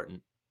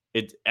important.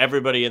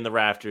 Everybody in the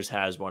rafters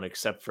has one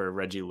except for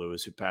Reggie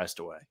Lewis, who passed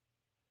away.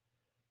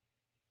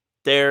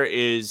 There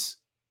is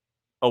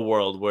a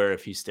world where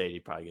if he stayed,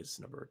 he probably gets his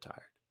number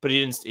retired. But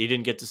he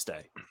didn't get to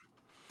stay.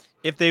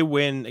 If they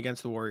win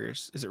against the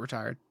Warriors, is it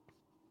retired?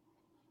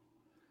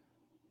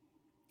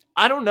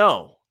 I don't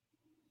know.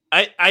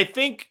 I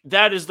think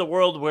that is the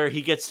world where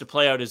he gets to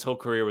play out his whole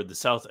career with the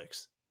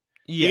Celtics.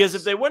 Yes. Because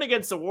if they win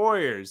against the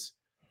Warriors,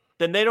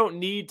 then they don't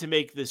need to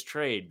make this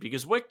trade,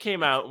 because Wick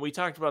came out and we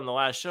talked about in the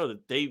last show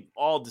that they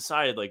all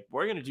decided, like,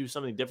 we're going to do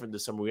something different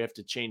this summer. We have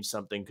to change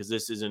something because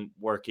this isn't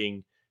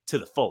working to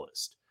the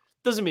fullest.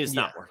 Doesn't mean it's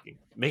not working.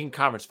 Making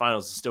conference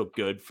finals is still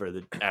good for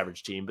the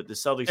average team, but the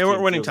Celtics And we're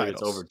team winning feels like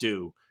it's titles.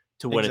 overdue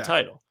to win a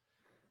title.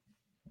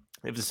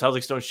 If the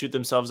Celtics don't shoot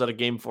themselves out of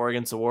game 4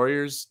 against the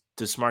Warriors,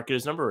 does Smart get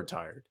his number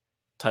retired?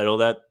 Title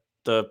that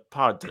the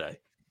pod today.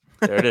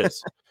 There it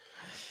is.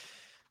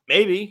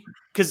 Maybe.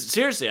 Because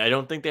seriously, I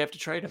don't think they have to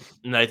trade him.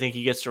 And I think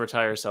he gets to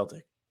retire a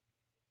Celtic.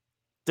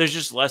 There's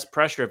just less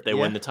pressure if they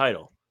win the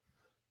title.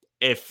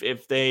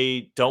 If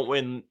they don't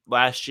win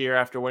last year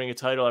after winning a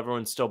title,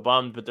 everyone's still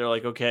bummed, but they're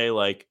like, okay,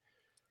 like,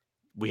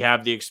 we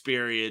have the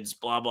experience,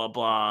 blah, blah,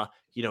 blah.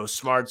 You know,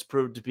 Smart's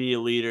proved to be a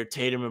leader.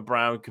 Tatum and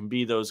Brown can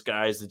be those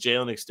guys. The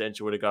Jaylen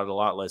extension would have got a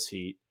lot less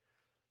heat.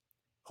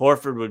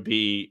 Horford would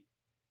be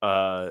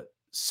a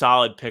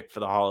solid pick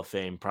for the Hall of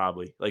Fame,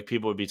 probably. Like,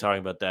 people would be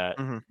talking about that.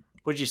 Mm-hmm.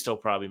 Which he still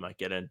probably might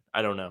get in.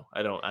 I don't know.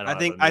 I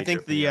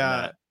think the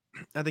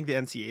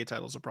NCAA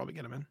titles will probably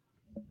get him in.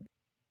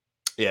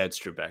 Yeah, it's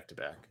true. Back to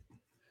back.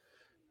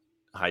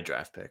 High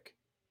draft pick.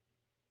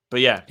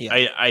 But yeah.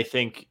 I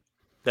think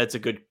that's a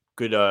good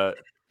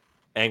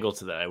angle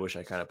to that. I wish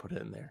I kind of put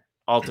it in there.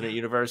 Alternate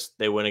universe,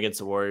 they win against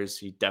the Warriors.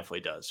 He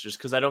definitely does. Just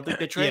because I don't think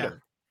they trade him.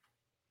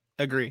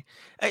 Agree.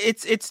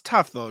 It's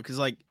tough though, because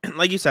like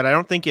you said, I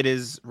don't think it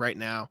is right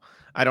now.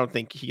 I don't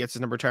think he gets his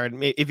number retired.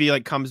 If he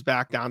like comes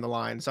back down the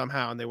line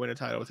somehow and they win a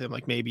title with him,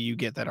 like maybe you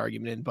get that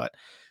argument in. But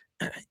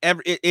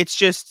it's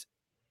just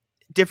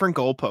different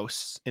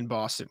goalposts in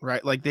Boston,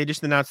 right? Like they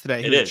just announced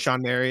today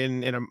Sean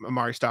Marion and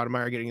Amari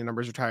Stoudemire getting the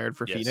numbers retired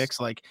for Phoenix.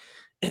 Like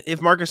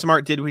if Marcus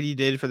Smart did what he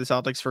did for the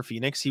Celtics for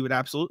Phoenix, he would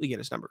absolutely get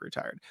his number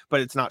retired.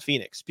 But it's not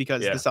Phoenix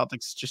because the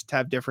Celtics just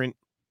have different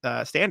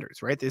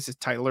standards, right? This is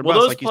title or bust.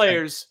 Those like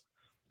players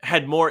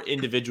had more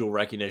individual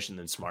recognition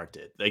than Smart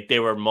did. Like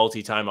they were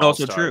multi-time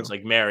All-Stars,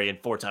 like Marion,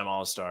 4-time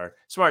All-Star.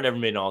 Smart never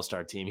made an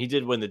All-Star team. He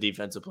did win the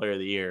Defensive Player of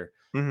the Year,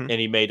 and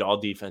he made all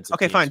defensive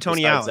teams. Fine.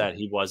 Tony Besides Allen. That,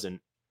 he wasn't.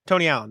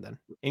 Tony Allen then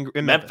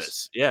in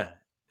Memphis. Yeah.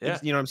 You know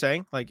what I'm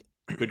saying? Like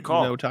good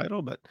call. No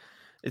title, but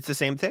it's the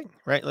same thing,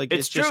 right? Like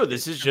it's true.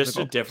 This is just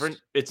a different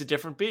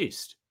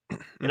beast.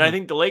 And I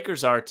think the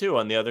Lakers are too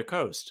on the other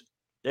coast.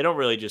 They don't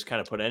really just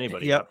kind of put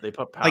anybody up. They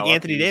put Powell like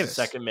Anthony Davis,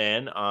 second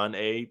man on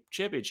a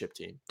championship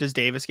team. Does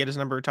Davis get his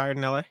number retired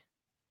in LA?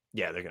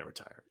 Yeah, they're going to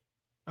retire.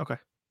 Okay.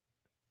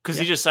 Because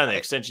he just signed the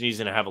extension. He's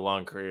going to have a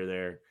long career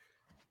there.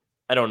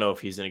 I don't know if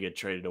he's going to get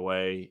traded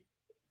away.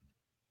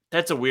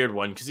 That's a weird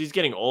one because he's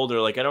getting older.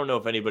 Like, I don't know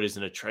if anybody's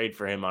going to trade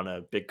for him on a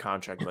big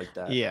contract like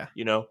that. Yeah.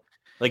 You know?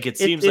 Like, it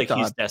seems like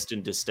he's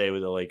destined to stay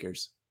with the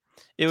Lakers.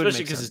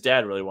 Especially because his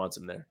dad really wants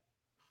him there.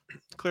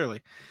 Clearly.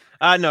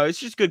 No, it's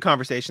just good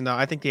conversation though.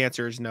 I think the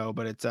answer is no,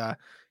 but it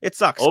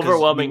sucks.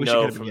 Overwhelming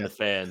no from the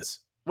fans,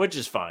 which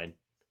is fine.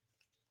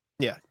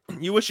 Yeah,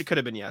 you wish it could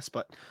have been yes,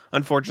 but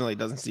unfortunately, it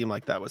doesn't seem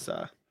like that was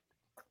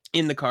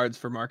in the cards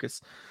for Marcus.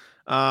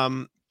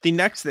 The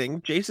next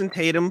thing, Jayson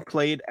Tatum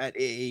played at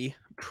a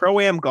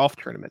Pro-Am golf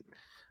tournament.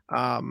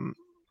 Today,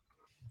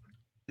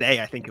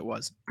 I think it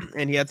was,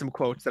 and he had some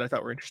quotes that I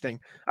thought were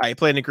interesting. He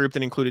played in a group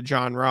that included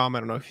John Rahm. I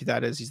don't know if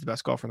that is. He's the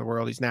best golfer in the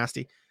world. He's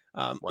nasty.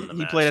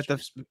 He played at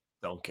the.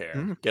 Don't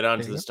care. Get on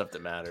to the stuff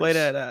that matters. Played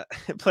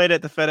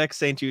at the FedEx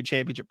St. Jude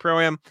Championship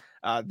Pro-Am.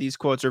 These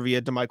quotes are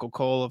via DeMichael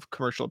Cole of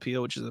Commercial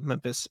Appeal, which is a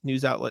Memphis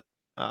news outlet.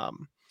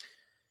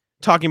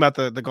 Talking about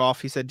the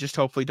golf, he said, just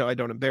hopefully I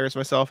don't embarrass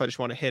myself. I just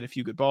want to hit a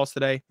few good balls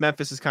today.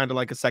 Memphis is kind of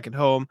like a second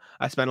home.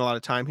 I spent a lot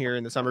of time here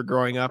in the summer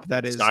growing up.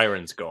 That is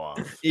sirens go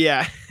off.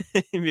 Yeah.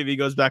 Maybe he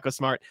goes back with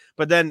Smart.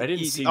 But then I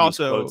didn't see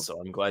also these quotes,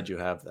 so I'm glad you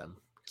have them.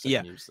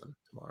 Yeah. Use them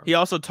tomorrow. He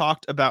also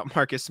talked about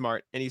Marcus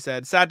Smart, and he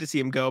said, sad to see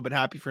him go, but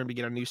happy for him to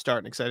get a new start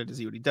and excited to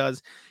see what he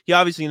does. He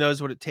obviously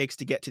knows what it takes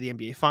to get to the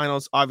NBA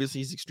Finals. Obviously,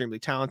 he's extremely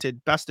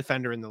talented, best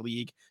defender in the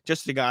league,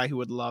 just a guy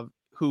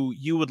who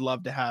you would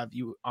love to have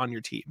you on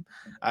your team,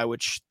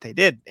 which they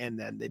did, and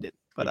then they did.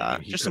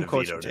 But just some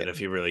quotes from Tatum. If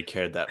he really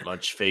cared that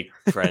much. Fake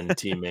friend,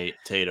 teammate,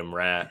 Tatum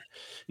rat.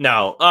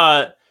 No,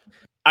 I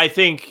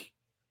mean,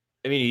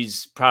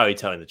 he's probably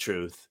telling the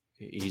truth.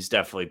 He's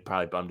definitely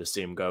probably bummed to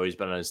see him go. He's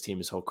been on his team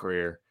his whole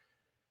career.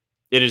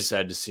 It is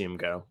sad to see him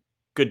go.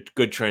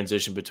 Good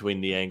transition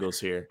between the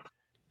angles here.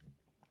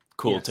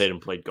 Cool. Yes.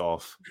 Tatum played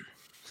golf.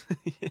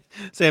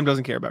 Sam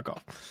doesn't care about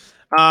golf.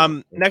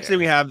 Next thing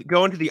we have,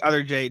 going to the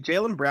other J,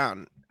 Jaylen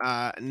Brown,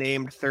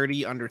 named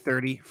 30 under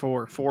 30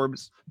 for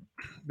Forbes.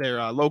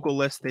 Their local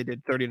list, they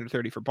did 30 under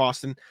 30 for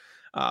Boston.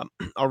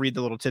 I'll read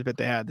the little tidbit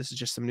they had. This is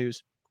just some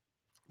news.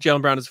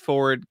 Jaylen Brown is a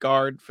forward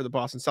guard for the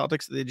Boston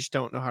Celtics. They just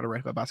don't know how to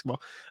write about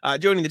basketball.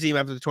 Joining the team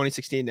after the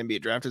 2016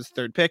 NBA draft as the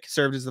third pick,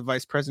 served as the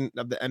vice president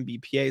of the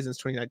NBPA since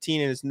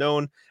 2019, and is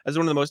known as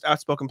one of the most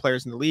outspoken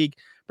players in the league.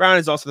 Brown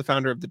is also the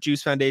founder of the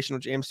Juice Foundation,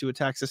 which aims to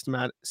attack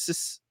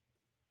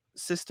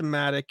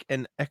systematic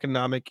and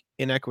economic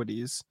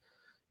inequities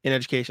in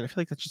education. I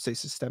feel like that should say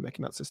systemic,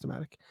 not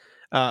systematic.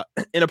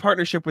 In a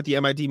partnership with the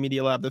MIT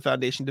Media Lab, the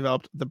foundation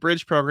developed the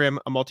Bridge program,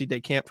 a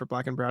multi-day camp for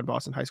Black and Brown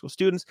Boston high school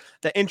students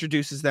that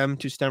introduces them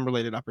to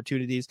STEM-related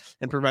opportunities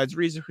and provides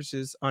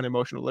resources on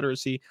emotional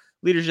literacy,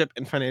 leadership,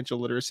 and financial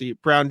literacy.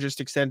 Brown just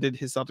extended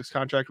his Celtics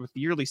contract with a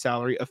yearly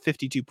salary of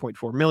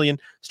 $52.4 million,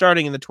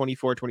 starting in the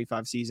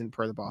 24-25 season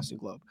per the Boston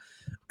Globe.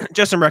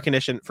 Just some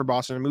recognition for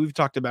Boston. I mean, we've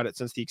talked about it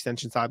since the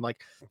extension side.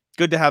 Like,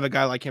 good to have a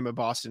guy like him at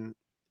Boston.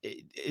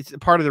 It's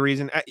part of the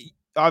reason.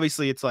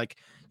 Obviously, it's like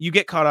you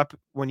get caught up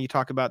when you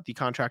talk about the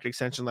contract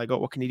extension. Like, oh,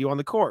 what can you do on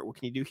the court? What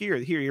can you do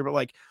here? But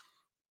like,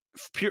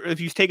 if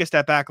you take a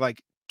step back,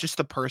 like just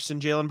the person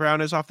Jaylen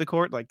Brown is off the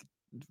court, like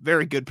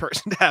very good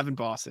person to have in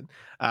Boston.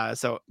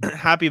 So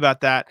happy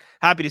about that.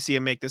 Happy to see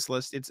him make this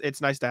list.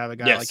 It's nice to have a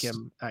guy like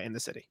him in the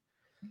city.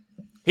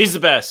 He's the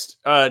best.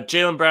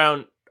 Jaylen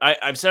Brown.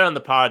 I've said on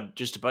the pod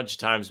just a bunch of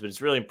times, but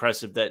it's really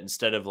impressive that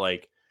instead of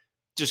like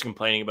just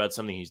complaining about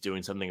something, he's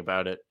doing something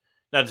about it.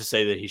 Not to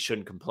say that he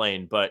shouldn't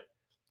complain, but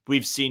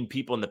we've seen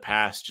people in the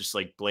past just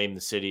like blame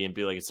the city and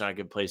be like, it's not a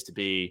good place to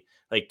be.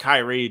 Like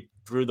Kyrie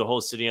threw the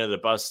whole city under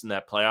the bus in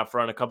that playoff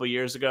run a couple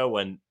years ago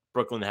when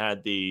Brooklyn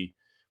had the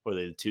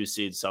 2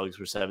 seed, Celtics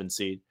were 7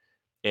 seed,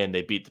 and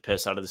they beat the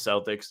piss out of the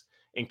Celtics.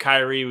 And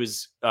Kyrie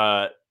was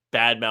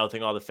bad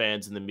mouthing all the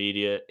fans in the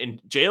media.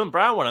 And Jaylen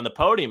Brown went on the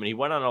podium and he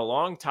went on a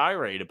long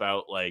tirade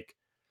about like,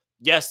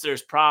 yes,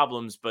 there's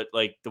problems, but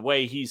like the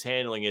way he's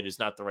handling it is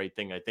not the right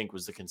thing, I think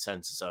was the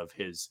consensus of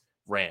his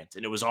rant.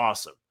 And it was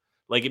awesome.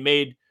 Like it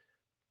made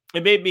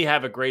me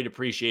have a great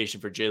appreciation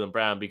for Jaylen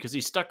Brown because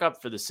he stuck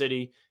up for the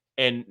city.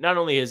 And not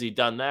only has he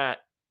done that,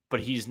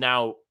 but he's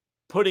now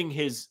putting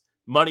his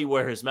money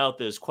where his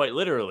mouth is, quite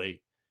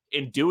literally,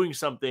 in doing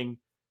something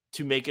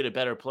to make it a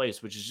better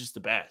place, which is just the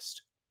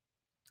best.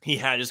 He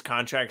had his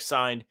contract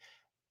signed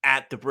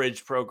at the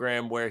Bridge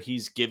program where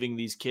he's giving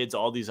these kids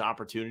all these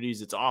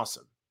opportunities. It's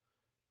awesome.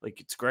 Like,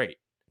 it's great.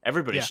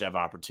 Everybody should have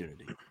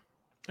opportunity.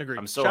 Agreed.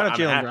 I'm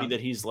happy Brown. That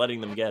he's letting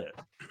them get it.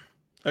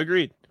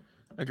 Agreed.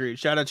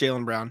 Shout out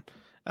Jaylen Brown.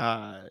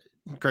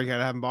 Great guy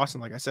to have in Boston,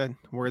 like I said,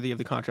 worthy of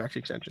the contract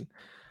extension.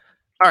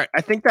 All right,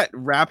 I think that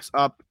wraps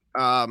up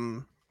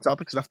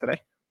Celtics stuff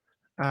today.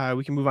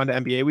 We can move on to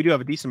NBA. We do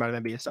have a decent amount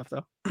of NBA stuff,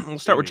 though. We'll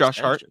start with Josh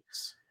Hart.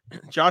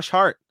 Josh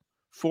Hart,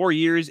 4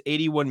 years,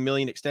 $81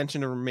 million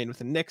extension to remain with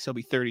the Knicks. He'll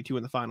be 32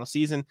 in the final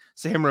season.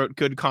 Sam wrote,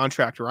 good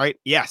contract, right?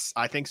 Yes,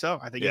 I think so.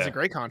 I think it's a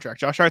great contract.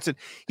 Josh Hart said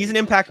he's an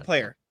impact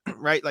player,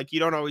 right? Like, you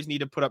don't always need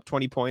to put up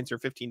 20 points or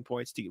 15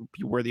 points to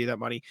be worthy of that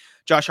money.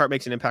 Josh Hart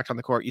makes an impact on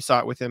the court. You saw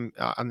it with him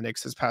on the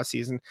Knicks this past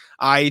season.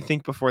 I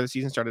think before the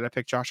season started, I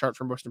picked Josh Hart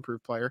for most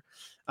improved player.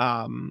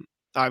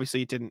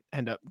 Obviously, it didn't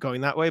end up going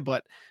that way,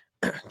 but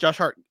Josh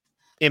Hart,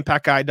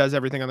 impact guy, does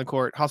everything on the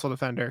court, hustle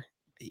defender.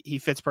 He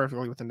fits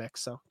perfectly with the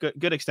Knicks, so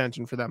good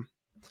extension for them.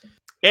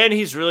 And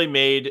he's really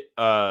made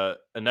a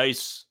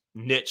nice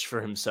niche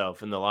for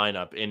himself in the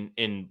lineup,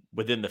 in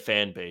within the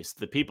fan base.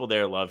 The people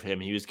there love him.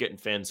 He was getting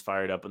fans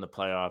fired up in the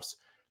playoffs,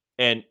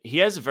 and he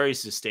has a very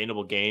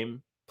sustainable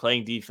game,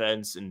 playing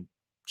defense and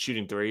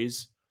shooting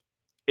threes.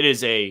 It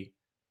is a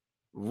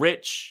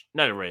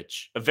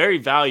very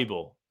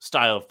valuable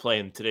style of play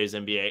in today's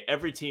NBA.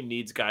 Every team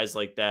needs guys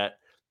like that.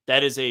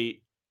 That is a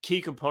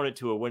key component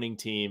to a winning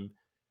team.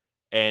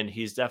 And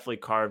he's definitely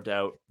carved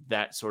out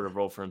that sort of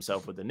role for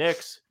himself with the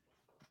Knicks.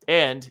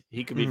 And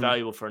he could be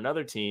valuable for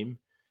another team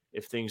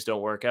if things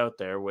don't work out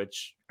there,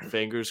 which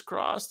fingers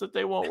crossed that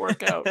they won't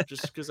work out,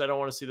 just because I don't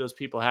want to see those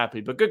people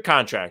happy. But good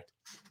contract.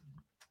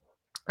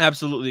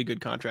 Absolutely a good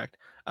contract.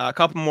 A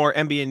couple more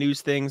NBA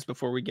news things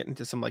before we get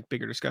into some like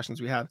bigger discussions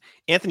we have.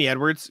 Anthony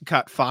Edwards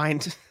got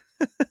fined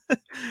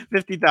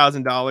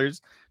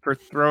 $50,000 for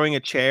throwing a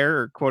chair,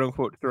 or quote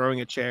unquote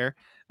throwing a chair.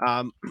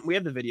 We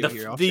have the video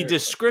here. The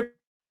description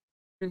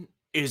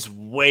is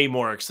way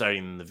more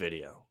exciting than the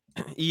video.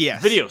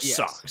 Yes. The video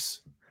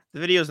sucks. The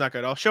video's not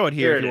good. I'll show it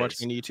here if you're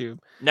watching on YouTube.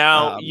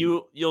 Now,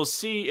 you'll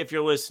see if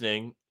you're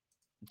listening.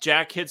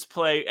 Jack hits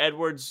play.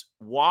 Edwards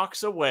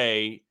walks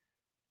away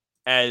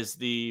as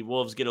the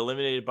Wolves get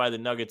eliminated by the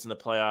Nuggets in the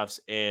playoffs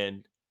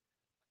and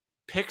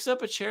picks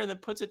up a chair and then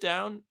puts it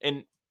down.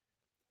 And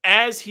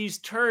as he's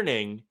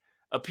turning,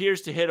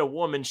 appears to hit a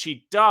woman.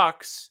 She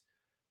ducks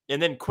and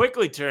then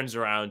quickly turns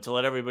around to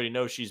let everybody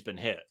know she's been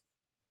hit.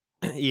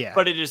 Yeah.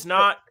 But it is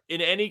not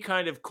in any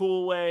kind of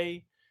cool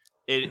way.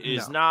 It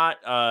is not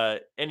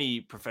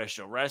any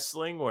professional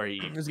wrestling where he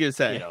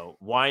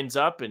winds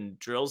up and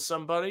drills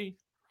somebody.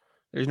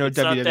 There's no it's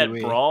WWE. Not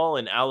that brawl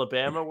in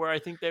Alabama where I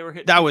think they were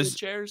hitting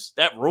chairs.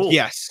 That ruled.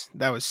 Yes,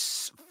 that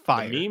was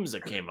fire. The memes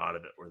that came out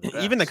of it were the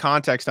best. Even the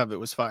context of it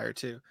was fire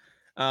too.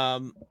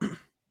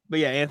 But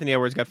yeah, Anthony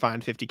Edwards got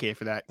fined $50,000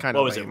 for that.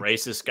 What was it?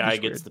 Racist guy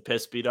gets the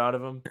piss beat out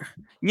of him.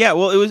 Yeah,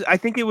 well, I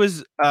think it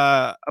was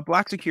a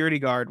black security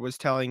guard was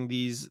telling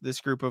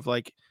this group of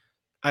like,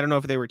 I don't know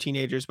if they were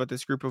teenagers, but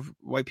this group of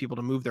white people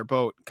to move their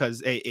boat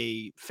because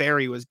a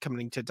ferry was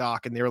coming to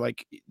dock, and they were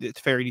like, the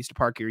ferry needs to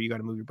park here. You got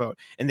to move your boat.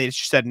 And they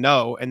just said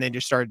no, and then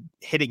just started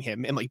hitting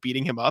him and like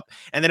beating him up.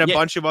 And then a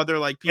bunch of other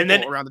like people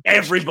around the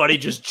everybody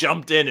just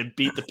jumped in and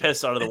beat the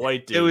piss out of the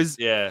white dude. It was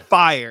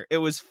fire. It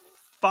was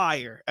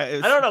fire. I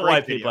don't know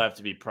why people have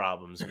to be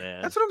problems,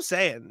 man. That's what I'm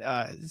saying.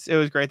 It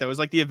was great. That was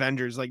like the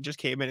Avengers, like just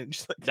came in and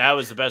just like that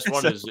was the best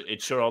one. So- Is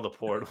it showed all the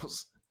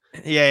portals.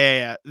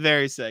 Yeah.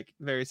 Very sick.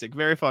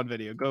 Very fun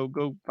video.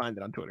 Go find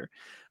it on Twitter.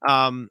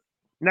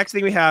 Next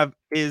thing we have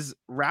is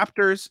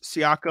Raptors,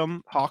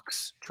 Siakam,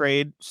 Hawks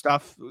trade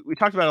stuff. We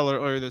talked about it a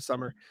little earlier this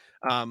summer.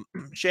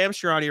 Shams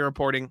Charania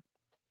reporting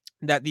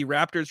that the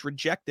Raptors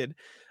rejected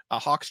a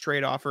Hawks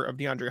trade offer of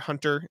DeAndre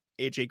Hunter,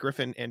 AJ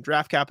Griffin, and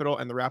draft capital,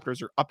 and the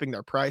Raptors are upping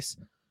their price.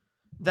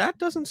 That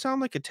doesn't sound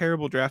like a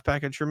terrible draft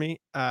package for me.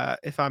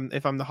 If I'm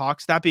the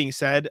Hawks. That being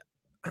said,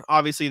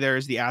 obviously there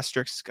is the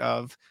asterisk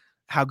of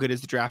how good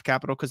is the draft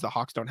capital, because the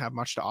Hawks don't have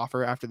much to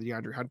offer after the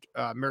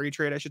DeAndre Murray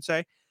trade, I should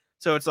say.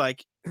 So it's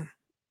like,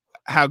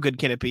 how good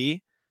can it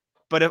be?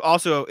 But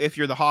if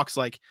you're the Hawks,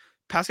 like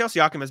Pascal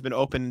Siakam has been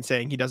open and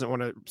saying he doesn't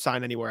want to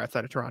sign anywhere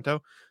outside of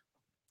Toronto.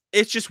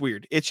 It's just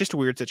weird. It's just a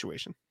weird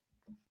situation.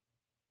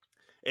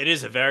 It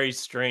is a very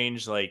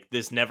strange, like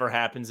this never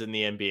happens in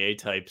the NBA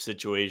type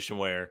situation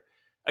where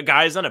a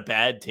guy's on a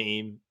bad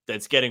team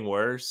that's getting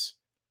worse.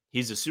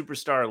 He's a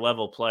superstar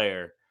level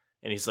player,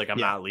 and he's like, I'm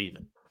not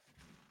leaving.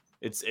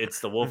 It's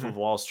the Wolf of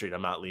Wall Street.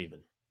 I'm not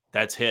leaving.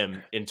 That's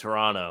him in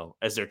Toronto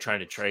as they're trying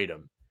to trade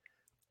him.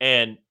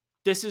 And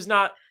this is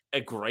not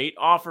a great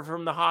offer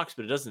from the Hawks,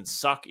 but it doesn't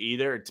suck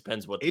either. It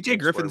depends what AJ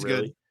Griffin's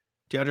good.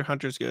 DeAndre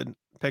Hunter's good.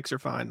 Picks are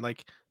fine.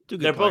 Like,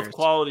 they're both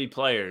quality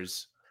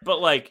players. But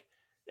like,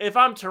 if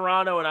I'm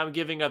Toronto and I'm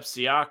giving up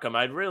Siakam,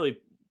 I'd really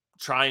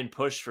try and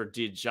push for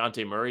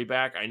DeJounte Murray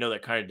back. I know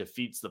that kind of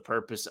defeats the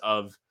purpose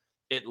of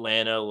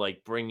Atlanta,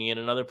 like bringing in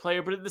another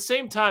player, but at the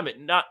same time,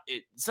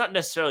 it's not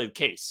necessarily the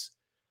case.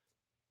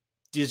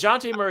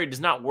 DeJounte Murray does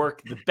not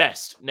work the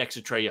best next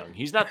to Trae Young.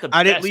 He's not the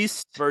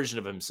best version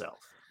of himself.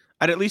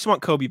 I'd at least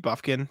want Kobe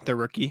Buffkin, the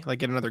rookie, like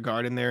get another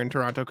guard in there in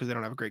Toronto because they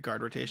don't have a great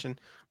guard rotation,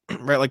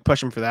 right? Like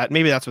push him for that.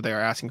 Maybe that's what they are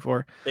asking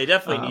for. They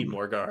definitely need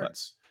more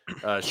guards.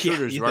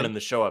 Shooter's running the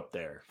show up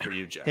there for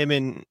you, Jeff. Him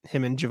and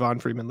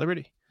Javon Freeman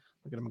Liberty.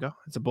 Look at him go.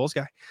 It's a Bulls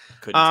guy.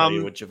 Couldn't tell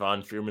you what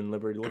Javon Freeman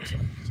Liberty looks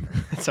like.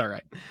 It's all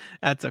right.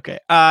 That's okay.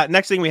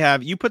 Next thing we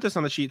have, you put this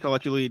on the sheet to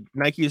let you lead.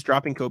 Nike is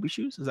dropping Kobe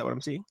shoes. Is that what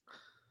I'm seeing?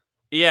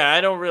 Yeah, I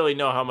don't really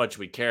know how much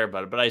we care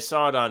about it, but I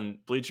saw it on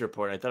Bleacher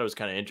Report, and I thought it was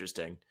kind of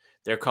interesting.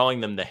 They're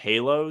calling them the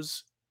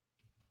Halos.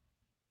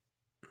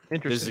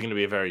 Interesting. This is going to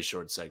be a very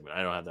short segment.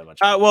 I don't have that much.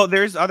 Well,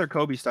 there's other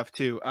Kobe stuff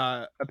too.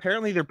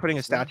 Apparently, they're putting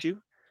a statue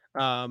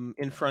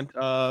in front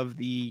of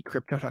the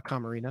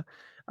Crypto.com arena,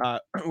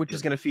 which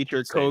is going to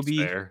feature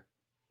Kobe.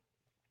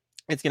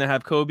 It's going to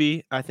have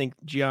Kobe. I think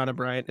Gianna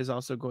Bryant is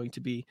also going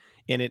to be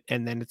in it,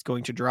 and then it's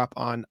going to drop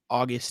on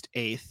August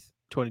 8th.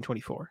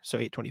 2024, so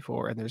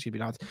 8/24, and there's gonna be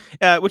announced,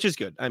 which is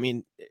good. I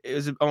mean, it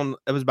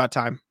was about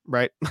time,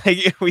 right?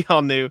 Like we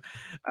all knew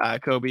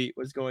Kobe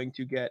was going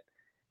to get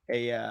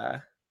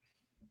a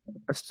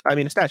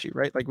statue,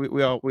 right? Like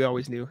we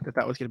always knew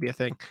that was going to be a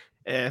thing.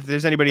 If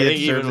there's anybody that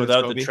even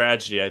without the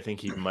tragedy, I think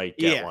he might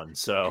get one.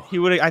 So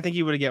I think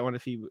he would get one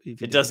if he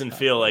it doesn't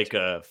feel like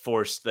a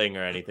forced thing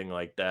or anything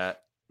like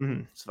that.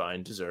 Mm-hmm. It's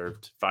fine,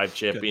 deserved. 5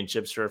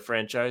 championships for a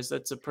franchise.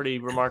 That's a pretty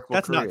remarkable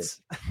career.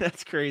 Nuts.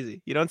 That's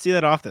crazy. You don't see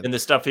that often. And the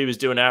stuff he was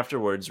doing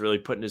afterwards, really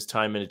putting his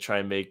time in to try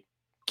and make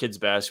kids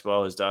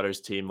basketball, his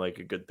daughter's team, like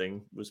a good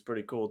thing, was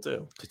pretty cool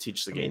too. To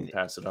teach the game,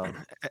 pass it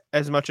on.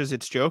 As much as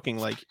it's joking,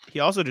 like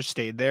he also just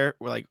stayed there,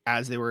 like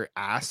as they were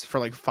asked for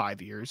like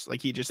 5 years.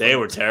 Like they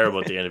were terrible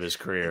at the end of his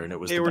career, and it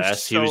was the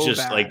best. He was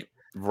just bad. Like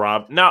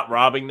not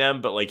robbing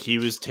them, but like he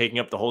was taking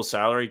up the whole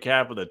salary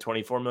cap with a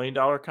 $24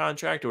 million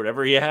contract or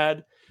whatever he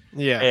had.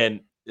 Yeah.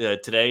 And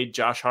today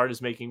Josh Hart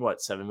is making what,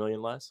 $7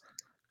 million less?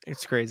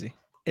 It's crazy.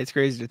 It's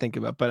crazy to think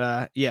about.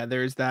 But yeah,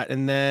 there's that.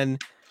 And then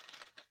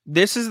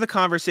this is the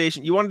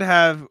conversation you wanted to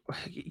have.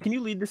 Can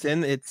you lead this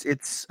in?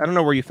 It's I don't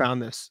know where you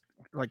found this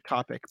like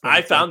topic.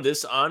 I found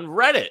this on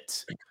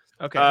Reddit.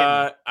 Okay.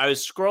 I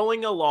was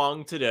scrolling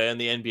along today on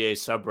the NBA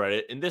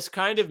subreddit, and this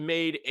kind of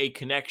made a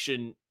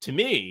connection to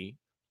me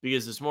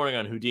because this morning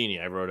on Houdini,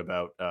 I wrote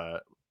about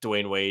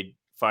Dwayne Wade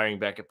firing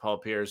back at Paul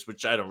Pierce,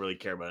 which I don't really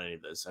care about any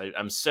of this.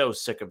 I'm so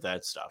sick of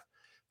that stuff.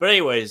 But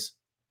anyways,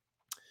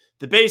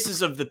 the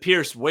basis of the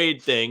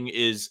Pierce-Wade thing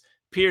is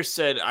Pierce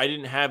said, I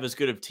didn't have as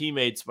good of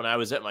teammates when I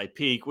was at my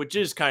peak, which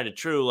is kind of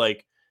true.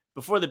 Like,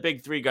 before the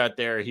big three got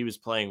there, he was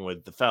playing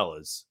with the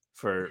fellas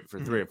for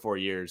 3 or 4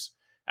 years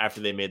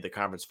after they made the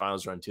conference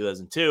finals run in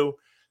 2002.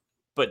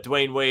 But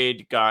Dwayne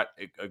Wade got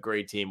a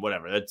great team,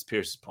 whatever. That's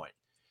Pierce's point.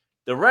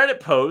 The Reddit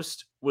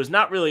post was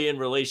not really in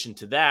relation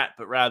to that,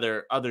 but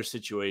rather other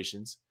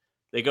situations.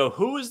 They go,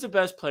 who is the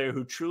best player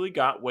who truly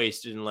got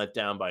wasted and let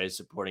down by his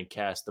supporting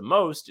cast the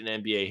most in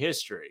NBA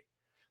history?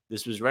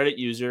 This was Reddit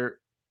user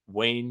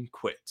Wayne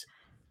Quit.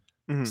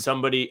 Mm-hmm.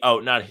 Somebody,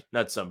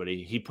 not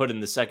somebody. He put in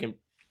the second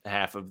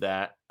half of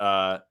that.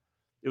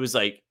 It was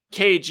like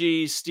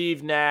KG,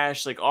 Steve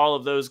Nash, like all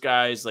of those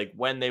guys, like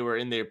when they were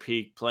in their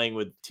peak playing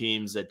with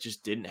teams that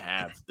just didn't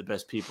have the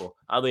best people.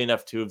 Oddly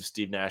enough, 2 of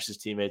Steve Nash's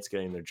teammates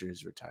getting their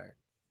jerseys retired.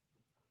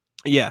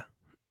 Yeah.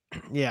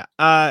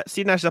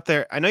 Steve Nash is up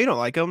there. I know you don't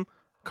like him.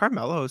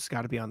 Carmelo's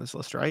got to be on this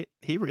list, right?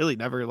 He really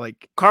never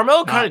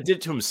Carmelo kind of did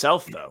it to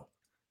himself though.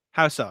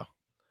 How so?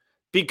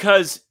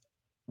 Because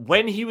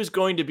when he was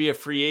going to be a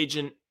free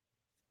agent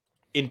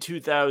in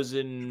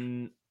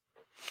 2000,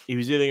 he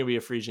was either going to be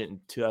a free agent in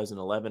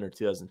 2011 or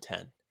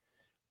 2010,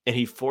 and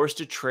he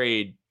forced a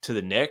trade to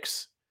the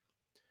Knicks,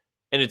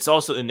 and it's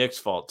also the Knicks'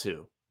 fault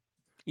too.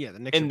 Yeah, the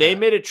Knicks. And they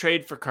made a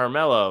trade for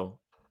Carmelo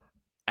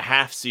a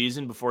half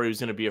season before he was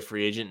going to be a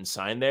free agent and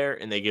sign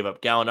there, and they gave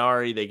up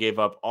Gallinari. They gave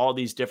up all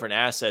these different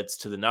assets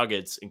to the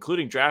Nuggets,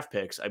 including draft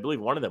picks. I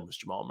believe one of them was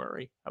Jamal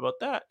Murray. How about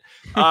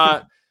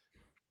that?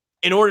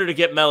 In order to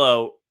get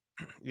Melo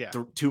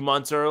 2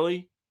 months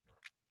early.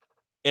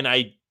 And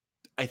I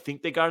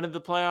think they got into the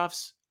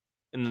playoffs,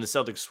 and then the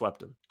Celtics swept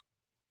them.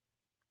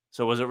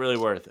 So was it really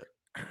worth it?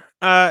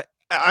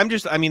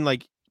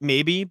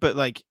 Maybe,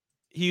 but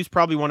he was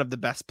probably one of the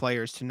best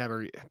players to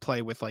never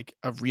play with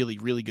a really,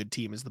 really good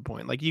team is the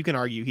point. You can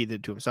argue he did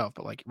it to himself,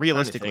 but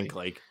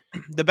realistically,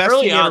 the best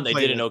early team on, they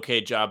did an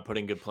okay job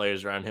putting good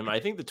players around him. I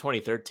think the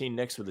 2013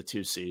 Knicks were the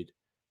 2 seed,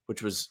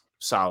 which was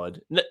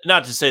solid.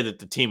 Not to say that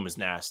the team was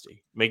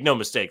nasty. Make no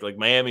mistake.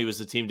 Miami was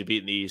the team to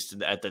beat in the East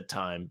at that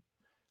time.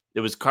 It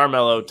was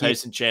Carmelo,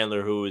 Tyson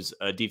Chandler, who was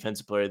a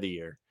defensive player of the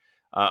year,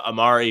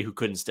 Amari, who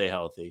couldn't stay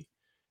healthy.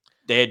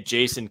 They had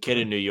Jayson Kidd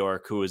in New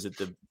York, who was at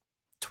the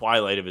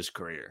twilight of his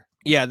career.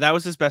 Yeah, that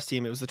was his best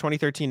team. It was the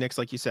 2013 Knicks,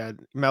 like you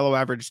said. Melo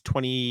averaged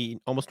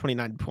almost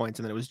 29 points,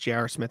 and then it was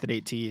J.R. Smith at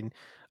 18,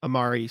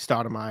 Amari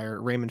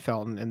Stoudemire, Raymond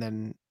Felton, and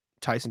then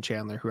Tyson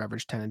Chandler, who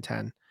averaged 10 and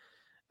 10.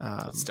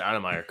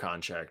 Stoudemire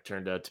contract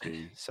turned out to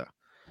be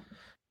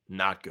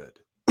not good.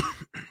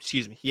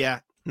 Excuse me. Yeah,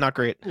 not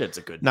great. It's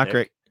a good Not pick.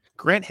 great.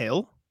 Grant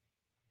Hill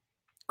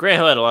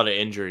had a lot of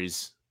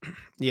injuries.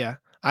 Yeah.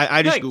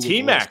 I just think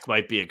T-Mac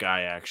might be a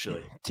guy,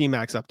 actually.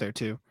 T-Mac's up there,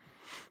 too.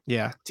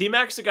 Yeah.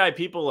 T-Mac's a guy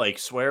people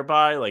swear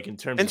by, in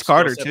terms Vince of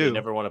Carter, set, too. They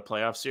never won a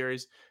playoff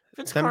series.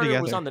 Vince Them Carter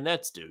together. was on the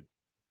Nets, dude.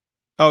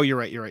 Oh, you're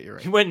right.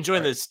 He went and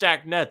joined the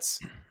stacked Nets.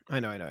 I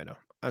know.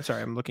 I'm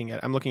sorry. I'm looking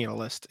at a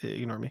list.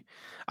 Ignore me.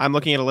 I'm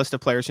looking at a list of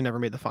players who never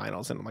made the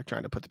finals, and I'm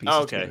trying to put the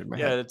pieces together in my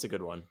head. That's a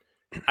good one.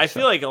 I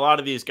feel like a lot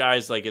of these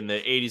guys, in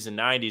the 80s and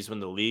 90s, when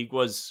the league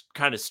was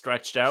kind of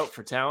stretched out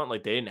for talent,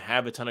 they didn't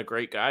have a ton of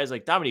great guys.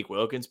 Dominique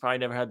Wilkins probably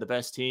never had the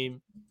best team,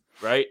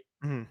 right?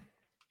 Mm-hmm.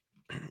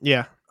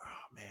 Yeah.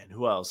 Oh man,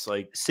 who else?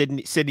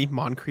 Sidney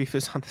Moncrief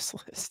is on this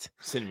list.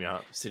 Sidney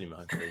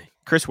Moncrief.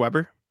 Chris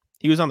Webber.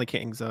 He was on the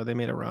Kings though. They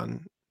made a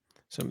run.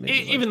 So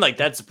maybe even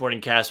that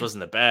supporting cast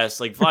wasn't the best.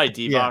 Vlade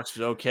Divac was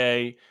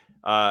okay.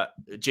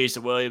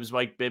 Jason Williams,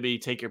 Mike Bibby,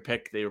 take your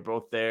pick. They were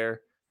both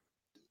there.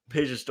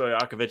 Peja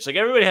Stojakovic.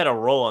 Everybody had a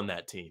role on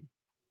that team.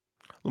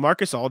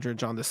 LaMarcus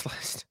Aldridge on this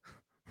list.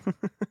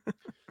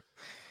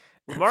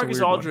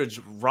 LaMarcus Aldridge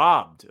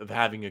robbed of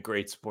having a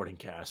great supporting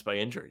cast by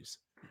injuries.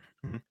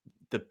 Mm-hmm.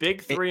 The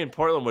big three in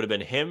Portland would have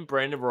been him,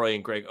 Brandon Roy,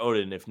 and Greg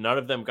Oden. If none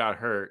of them got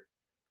hurt,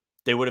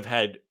 they would have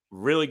had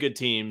really good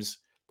teams.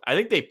 I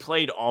think they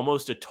played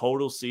almost a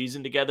total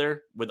season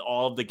together with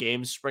all of the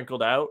games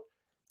sprinkled out.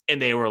 And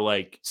they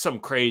were some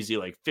crazy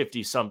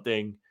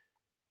 50-something,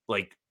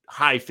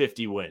 high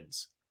 50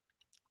 wins.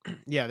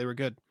 Yeah, they were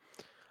good.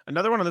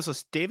 Another one on this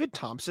list, David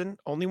Thompson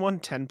only won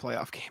 10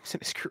 playoff games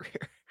in his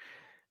career,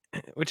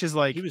 which is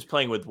he was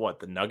playing with what,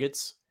 the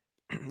Nuggets?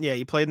 Yeah,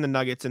 he played in the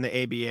Nuggets in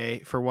the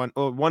ABA for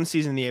one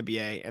season in the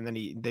ABA, and then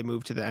they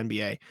moved to the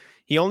NBA.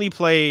 He only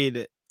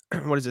played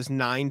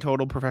 9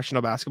 total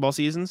professional basketball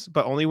seasons,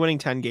 but only winning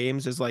 10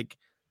 games is a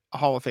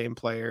Hall of Fame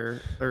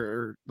player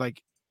or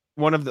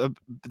one of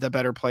the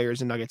better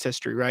players in Nuggets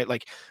history, right?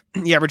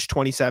 He averaged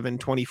 27,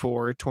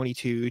 24,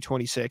 22,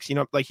 26.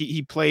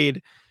 He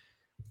played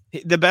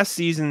the best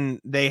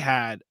season they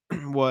had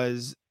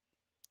was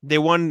they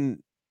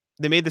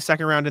made the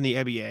second round in the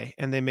NBA,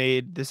 and they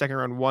made the second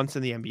round once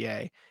in the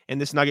NBA. And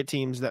this Nugget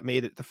teams that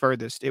made it the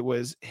furthest, it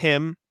was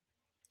him,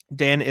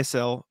 Dan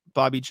Issel,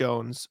 Bobby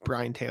Jones,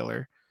 Brian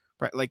Taylor,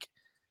 right?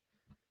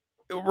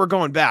 We're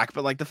going back,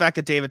 but the fact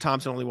that David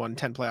Thompson only won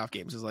 10 playoff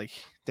games is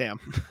damn.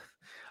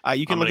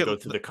 You can go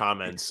through the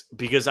comments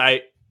because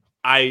I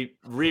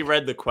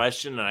reread the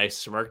question and I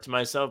smirked to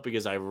myself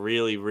because I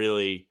really,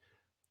 really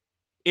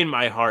in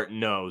my heart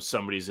know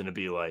somebody's going to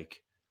be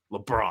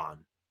LeBron.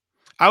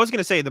 I was going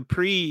to say the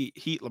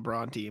pre-Heat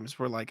LeBron teams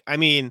were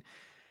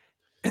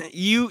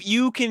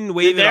you can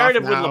wave the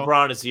narrative it off now. With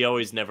LeBron is he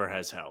always never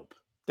has help.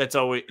 That's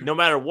always, no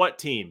matter what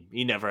team,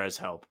 he never has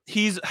help.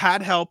 He's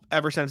had help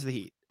ever since the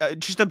Heat.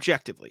 Just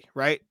objectively,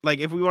 right?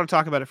 If we want to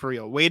talk about it for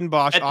real, Wade and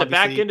Bosh at the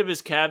back end of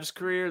his Cavs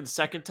career, the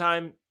second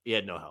time he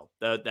had no help.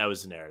 That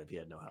was the narrative. He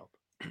had no help.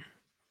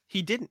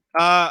 He didn't.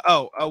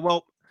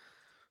 Well,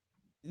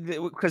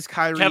 because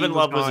Kyrie, Kevin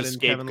Love was a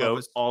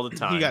scapegoat all the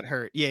time. He got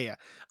hurt. Yeah.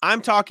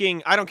 I'm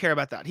talking. I don't care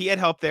about that. He had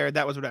help there.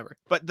 That was whatever.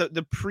 But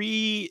the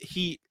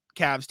pre-Heat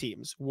Cavs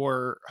teams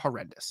were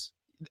horrendous.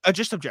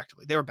 Just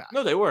objectively, they were bad.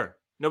 No, they were.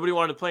 Nobody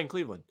wanted to play in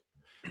Cleveland.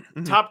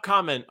 Mm-hmm. Top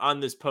comment on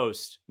this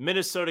post: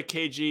 Minnesota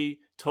KG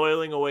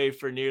toiling away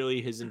for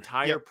nearly his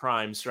entire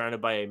prime,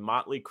 surrounded by a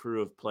motley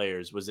crew of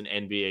players, was an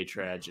NBA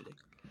tragedy.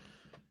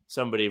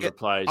 Somebody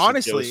replies,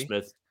 honestly, Joe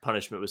Smith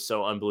punishment was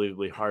so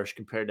unbelievably harsh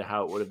compared to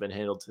how it would have been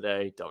handled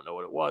today. Don't know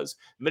what it was.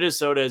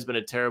 Minnesota has been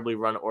a terribly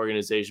run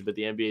organization, but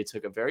the NBA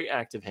took a very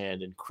active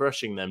hand in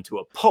crushing them to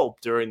a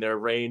pulp during their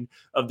reign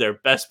of their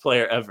best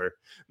player ever.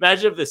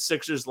 Imagine if the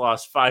Sixers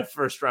lost 5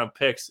 first-round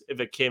picks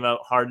if it came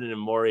out Harden and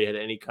Morey had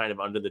any kind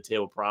of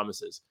under-the-table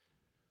promises.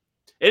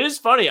 It is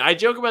funny. I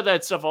joke about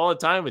that stuff all the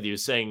time with you,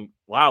 saying,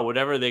 wow,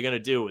 whatever they're going to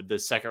do with the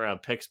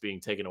second-round picks being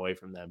taken away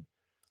from them.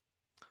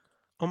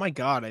 Oh my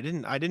God, I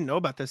didn't know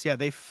about this. Yeah,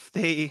 I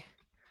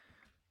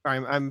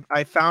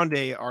found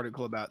a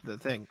article about the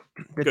thing.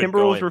 The Good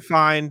Timberwolves going. were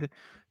fined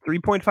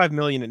 $3.5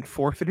 million and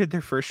forfeited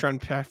their first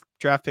round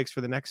draft picks for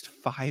the next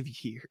 5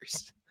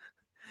 years.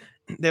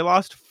 They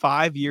lost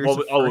 5 years.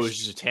 It was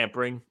just a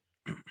tampering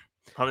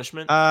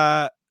punishment.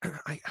 I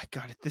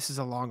got it. This is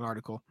a long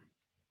article.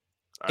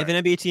 If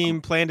an NBA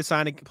team planned to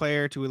sign a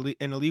player to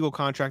an illegal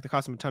contract that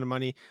cost them a ton of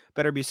money,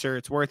 better be sure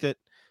it's worth it.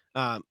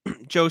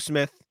 Joe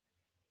Smith.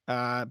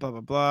 Blah,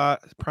 blah, blah.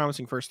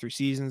 Promising first 3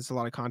 seasons. A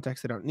lot of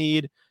context they don't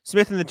need.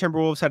 Smith and the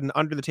Timberwolves had an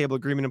under-the-table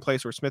agreement in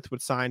place where Smith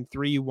would sign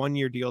 3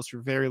 one-year deals for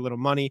very little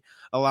money,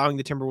 allowing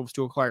the Timberwolves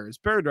to acquire his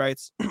bird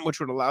rights, which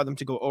would allow them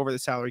to go over the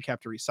salary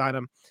cap to re-sign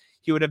him.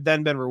 He would have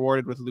then been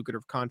rewarded with a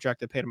lucrative contract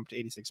that paid him up to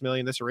 $86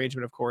 million. This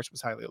arrangement, of course,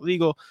 was highly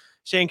illegal.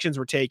 Sanctions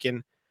were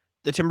taken.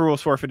 The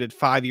Timberwolves forfeited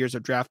 5 years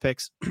of draft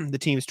picks. The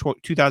team's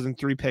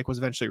 2003 pick was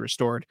eventually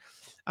restored.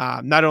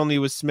 Not only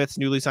was Smith's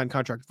newly signed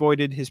contract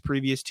voided, his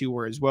previous 2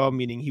 were as well,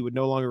 meaning he would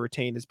no longer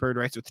retain his bird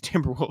rights with the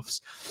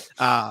Timberwolves.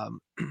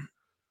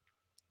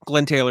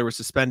 Glenn Taylor was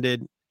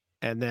suspended,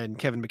 and then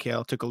Kevin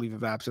McHale took a leave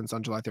of absence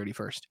on July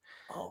 31st.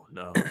 Oh,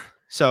 no.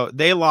 So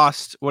they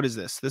lost, what is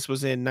this? This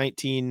was in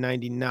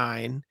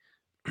 1999.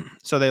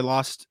 So they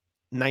lost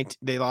the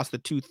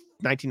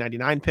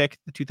 1999 pick,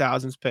 the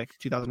 2000s pick,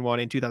 2001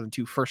 and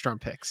 2002 first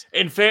round picks.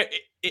 In fair,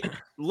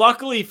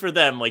 luckily for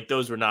them, like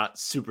those were not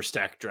super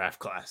stacked draft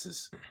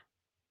classes.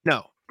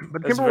 No,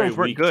 but Timberwolves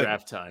weren't good.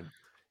 Draft time.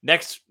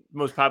 Next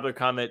most popular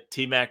comment: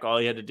 T-Mac. All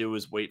he had to do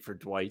was wait for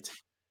Dwight.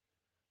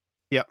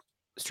 Yep,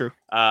 it's true.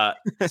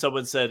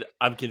 Someone said,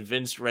 "I'm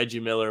convinced Reggie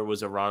Miller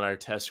was a Ron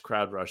Artest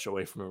crowd rush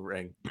away from a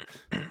ring."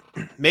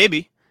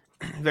 Maybe,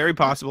 very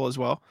possible as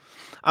well.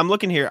 I'm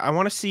looking here. I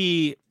want to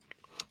see.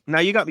 Now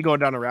you got me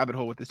going down a rabbit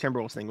hole with this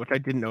Timberwolves thing, which I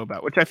didn't know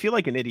about, which I feel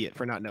like an idiot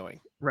for not knowing,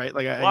 right?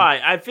 Like,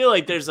 why? I feel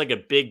like there's like a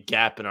big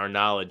gap in our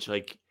knowledge,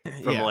 like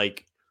from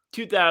like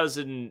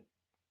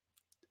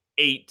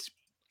 2008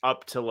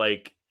 up to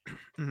like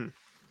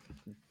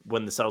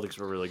when the Celtics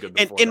were really good.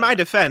 And in my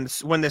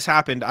defense, when this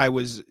happened, I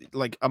was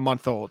like a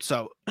month old,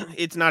 so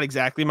it's not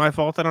exactly my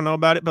fault I don't know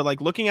about it. But like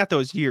looking at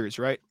those years,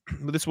 right?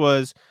 This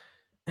was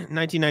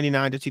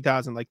 1999 to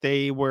 2000. Like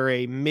they were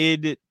a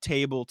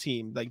mid-table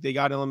team. Like they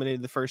got eliminated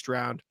in the first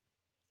round.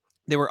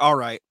 They were all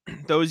right.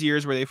 Those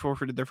years where they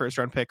forfeited their first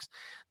round picks,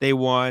 they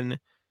won.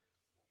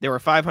 They were a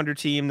 500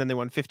 team. Then they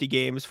won 50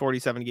 games,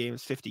 47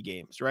 games, 50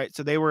 games, right?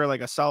 So they were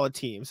like a solid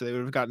team. So they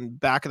would have gotten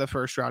back of the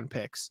first round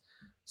picks.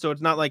 So it's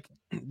not like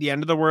the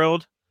end of the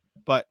world,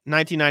 but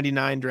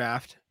 1999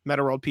 draft,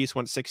 Meta World Peace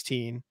went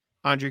 16.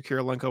 Andrei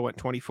Kirilenko went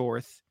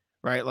 24th,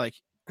 right? Like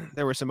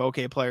there were some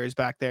okay players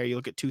back there. You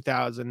look at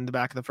 2000, the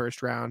back of the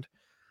first round,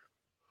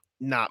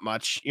 not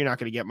much. You're not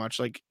going to get much.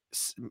 Like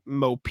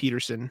Mo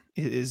Peterson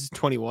is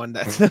 21.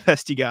 That's the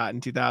best you got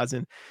in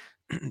 2000.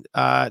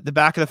 The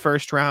back of the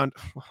first round.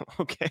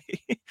 Okay.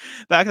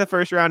 Back of the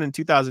first round in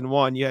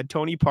 2001, you had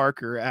Tony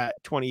Parker at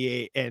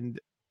 28 and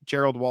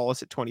Gerald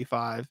Wallace at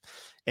 25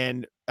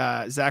 and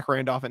Zach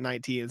Randolph at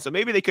 19. So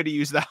maybe they could have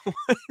used that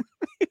one.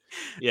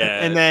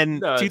 Yeah. And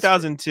then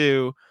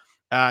 2002,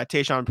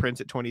 Tayshaun Prince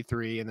at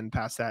 23, and then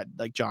past that,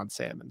 like John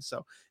Salmon.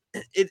 So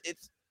it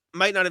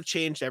might not have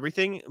changed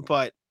everything,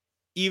 but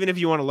even if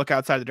you want to look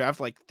outside the draft,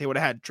 like they would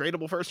have had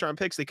tradable first round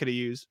picks they could have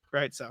used,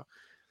 right? So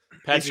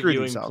Patrick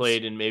Ewing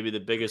played in maybe the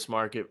biggest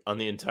market on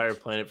the entire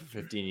planet for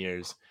 15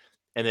 years,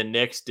 and the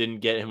Knicks didn't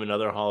get him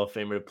another Hall of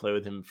Famer to play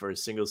with him for a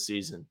single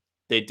season.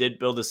 They did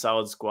build a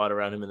solid squad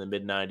around him in the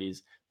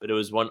mid-90s, but it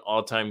was one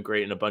all-time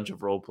great and a bunch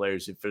of role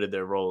players who fitted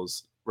their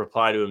roles.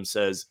 Reply to him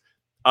says,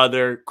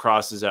 other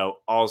crosses out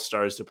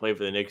all-stars to play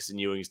for the Knicks in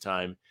Ewing's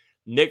time.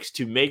 Knicks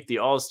to make the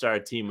all-star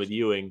team with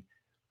Ewing.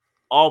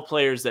 All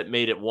players that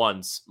made it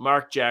once.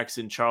 Mark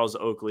Jackson, Charles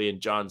Oakley,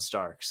 and John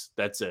Starks.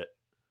 That's it.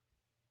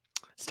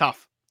 It's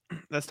tough.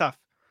 That's tough.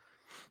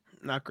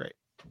 Not great.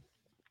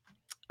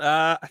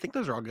 I think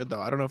those are all good,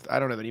 though. I don't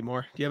have any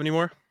more. Do you have any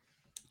more?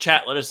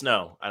 Chat, let us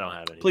know. I don't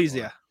have any. Please,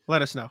 yeah.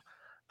 Let us know.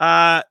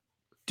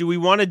 Do we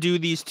want to do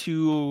these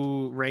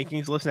 2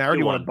 rankings lists now, or do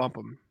you want to bump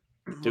them?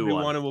 Do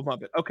one and we'll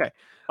bump it. Okay.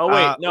 Oh,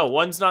 wait. No,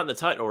 one's not in the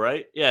title,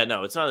 right? Yeah,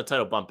 no, it's not in the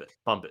title. Bump it.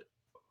 Bump it.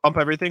 Bump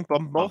everything?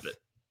 Bump both? Bump it.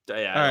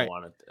 Yeah, I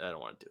don't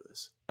want to do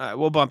this. All right,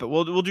 we'll bump it.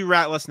 We'll do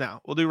rat list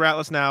now.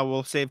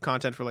 We'll save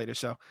content for later.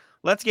 So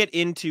let's get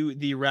into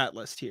the rat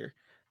list here.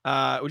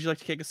 Would you like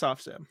to kick us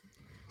off, Sam?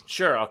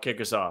 Sure, I'll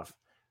kick us off.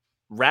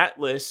 Rat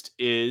list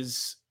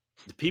is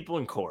the people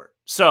in court.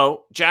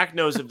 So Jack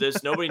knows of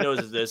this. Nobody knows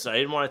of this. I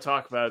didn't want to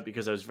talk about it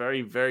because I was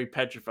very, very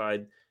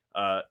petrified.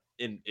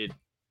 In it,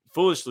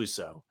 foolishly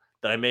so.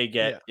 that I may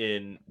get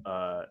in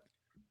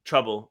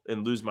trouble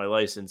and lose my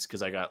license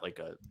because I got like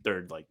a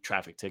third like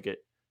traffic ticket.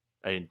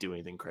 I didn't do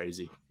anything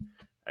crazy.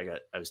 I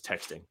was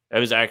texting. I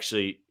was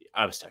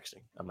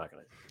texting. I'm not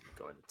gonna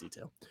go into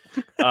detail.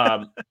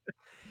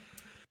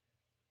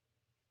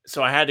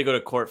 So I had to go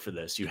to court for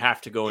this. You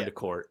have to go into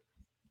court.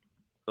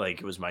 Like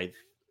it was I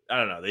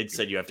don't know. They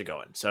said you have to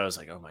go in. So I was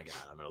like, oh my God,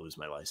 I'm gonna lose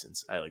my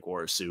license. I like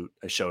wore a suit.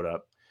 I showed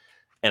up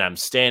and I'm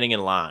standing in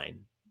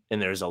line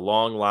and there's a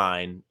long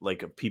line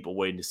like of people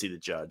waiting to see the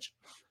judge.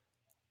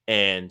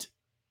 And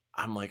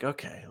I'm like,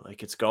 okay,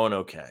 like it's going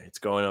okay. It's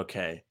going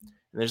okay.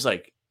 And there's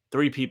like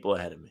 3 people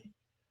ahead of me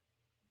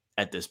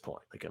at this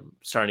point. Like I'm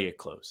starting to get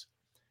close.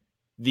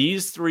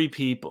 These 3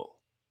 people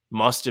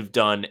must have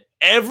done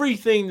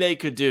everything they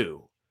could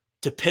do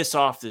to piss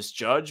off this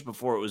judge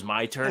before it was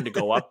my turn to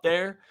go up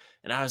there.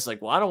 And I was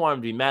like, well, I don't want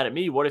him to be mad at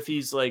me. What if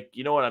he's like,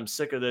 you know what? I'm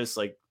sick of this,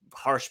 like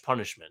harsh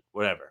punishment,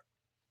 whatever.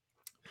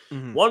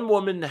 Mm-hmm. One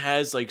woman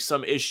has like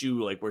some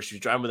issue, like where she's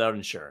driving without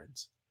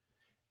insurance.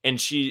 And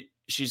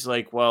she's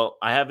like, well,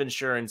 I have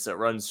insurance that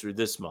runs through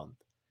this month.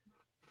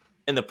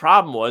 And the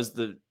problem was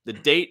the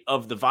date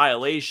of the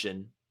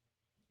violation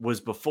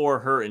was before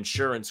her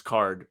insurance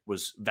card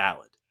was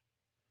valid.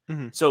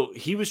 Mm-hmm. So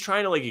he was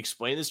trying to like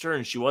explain this to her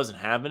and she wasn't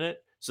having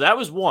it. So that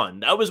was one.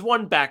 That was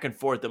one back and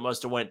forth that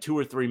must have went 2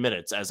 or 3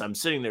 minutes as I'm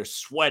sitting there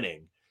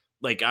sweating.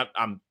 Like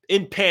I'm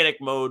in panic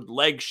mode,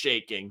 legs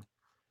shaking.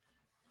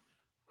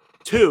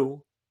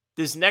 2,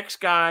 this next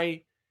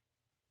guy,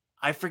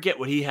 I forget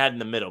what he had in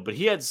the middle, but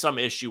he had some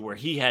issue where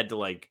he had to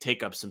like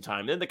take up some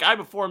time. Then the guy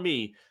before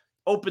me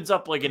opens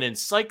up like an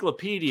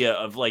encyclopedia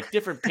of like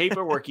different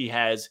paperwork he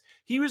has.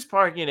 He was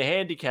parking in a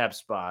handicap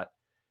spot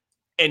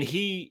and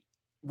he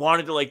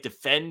wanted to like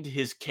defend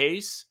his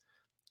case.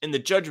 And the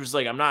judge was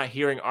like, I'm not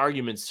hearing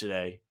arguments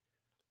today.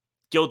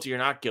 Guilty or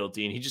not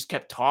guilty. And he just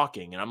kept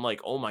talking. And I'm like,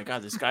 oh my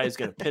God, this guy is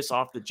going to piss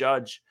off the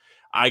judge.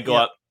 I go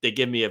up. They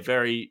give me a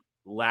very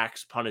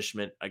lax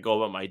punishment. I go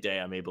about my day.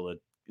 I'm able to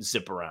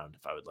zip around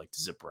if I would like to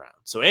zip around.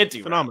 So rat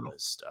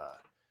list.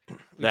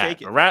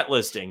 A rat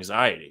list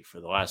anxiety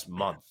for the last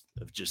month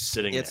of just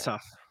sitting there. It's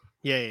tough.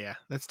 Yeah.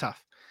 That's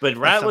tough. But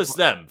rat list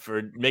them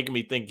for making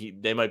me think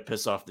they might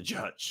piss off the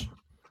judge.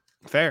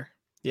 Fair.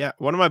 Yeah,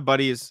 one of my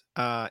buddies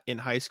in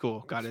high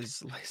school got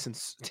his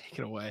license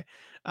taken away.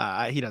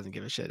 He doesn't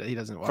give a shit. He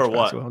doesn't watch for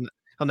what? Basketball.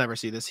 He'll never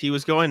see this. He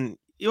wasn't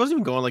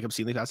even going like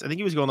obscenely fast. I think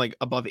he was going like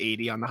above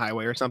 80 on the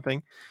highway or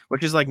something,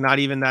 which is like not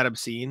even that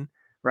obscene,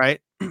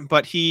 right?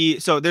 But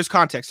so there's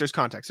context.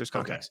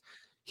 Okay.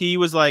 He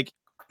was like,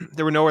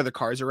 there were no other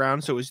cars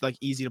around, so it was like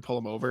easy to pull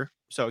him over.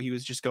 So he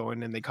was just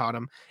going and they caught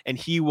him. And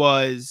he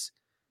was,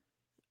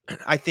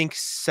 I think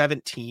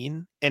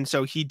 17. And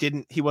so he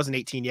wasn't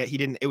 18 yet.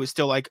 It was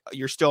still like,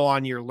 you're still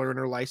on your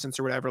learner license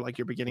or whatever, like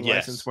your beginning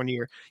license when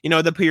you're,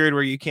 the period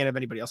where you can't have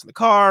anybody else in the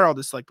car, all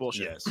this like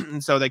bullshit. Yes.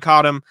 And so they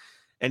caught him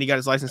and he got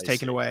his license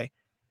taken away.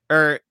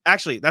 Or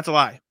actually, that's a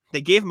lie.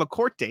 They gave him a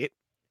court date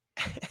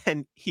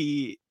and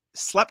he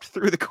slept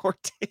through the court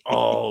date.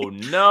 Oh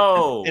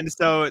no. And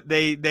so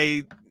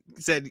they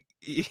said,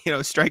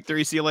 strike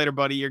 3, see you later,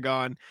 buddy, you're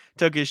gone.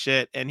 Took his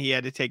shit and he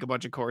had to take a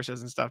bunch of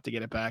courses and stuff to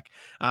get it back.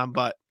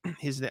 But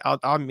I'll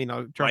drop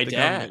the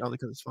government only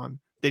because it's fun.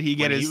 Did he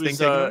get his thing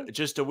taken away?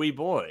 Just a wee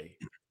boy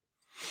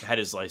had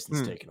his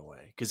license taken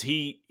away because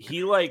he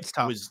like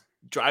was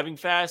driving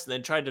fast and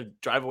then tried to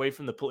drive away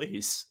from the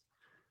police.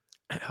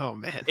 Oh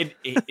man. And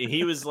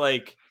he was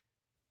like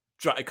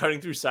cutting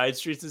through side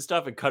streets and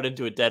stuff and cut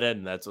into a dead end,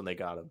 and that's when they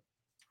got him.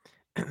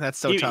 That's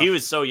so tough. He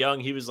was so young.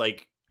 He was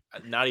like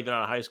not even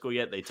out of high school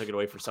yet. They took it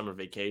away for summer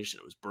vacation.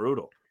 It was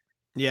brutal.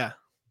 Yeah.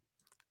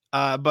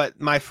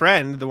 But my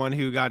friend, the one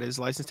who got his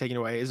license taken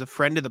away, is a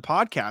friend of the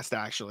podcast,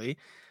 actually.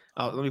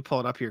 Let me pull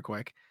it up here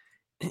quick.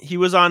 He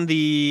was on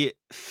the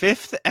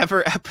 5th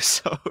ever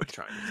episode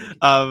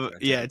of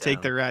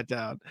Take the Rat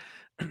Down.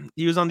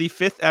 He was on the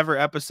 5th ever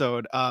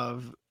episode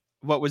of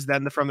what was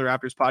then the From the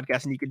Raptors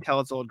podcast, and you can tell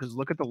it's old because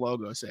look at the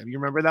logo, Sam. You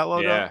remember that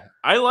logo? Yeah.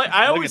 I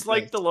always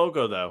liked the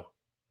logo though.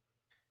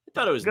 I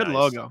thought it was good nice.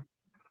 logo.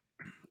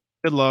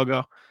 Good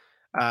logo.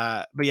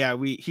 But yeah,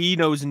 he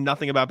knows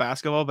nothing about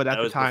basketball, but at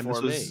the time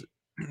this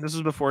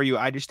was before you.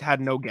 I just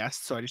had no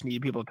guests, so I just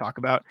needed people to talk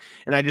about,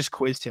 and I just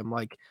quizzed him.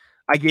 Like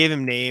I gave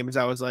him names.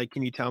 I was like,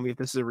 "Can you tell me if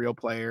this is a real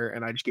player?"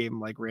 And I just gave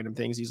him like random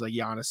things. He's like,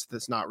 "Giannis,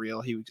 that's not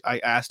real." I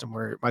asked him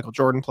where Michael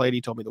Jordan played.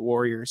 He told me the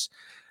Warriors.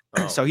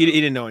 Oh, so he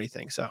didn't know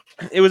anything. So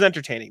it was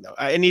entertaining though.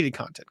 I needed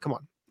content. Come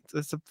on,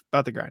 it's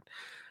about the grind.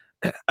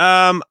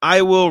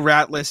 I will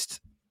rat list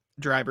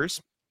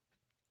drivers.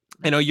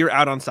 I know you're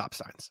out on stop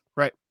signs,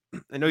 right?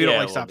 I know you don't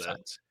like stop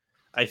signs.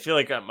 I feel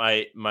like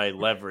my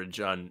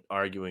leverage on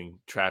arguing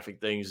traffic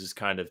things is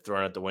kind of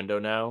thrown out the window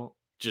now.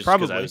 Just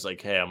because I was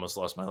like, hey, I almost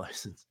lost my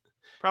license.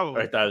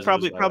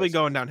 Probably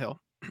going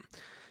downhill.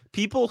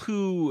 People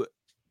who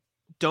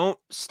don't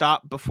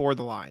stop before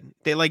the line,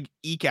 they like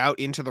eke out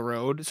into the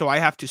road. So I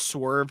have to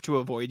swerve to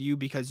avoid you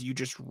because you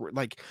just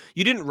like,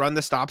 you didn't run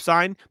the stop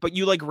sign, but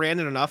you like ran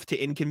it enough to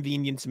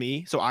inconvenience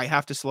me. So I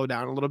have to slow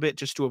down a little bit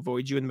just to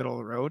avoid you in the middle of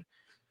the road.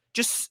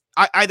 just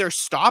either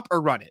stop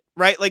or run it,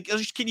 right? Like,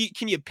 can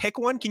you pick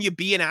one? Can you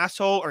be an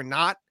asshole or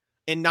not,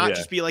 and not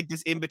just be like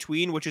this in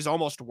between, which is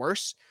almost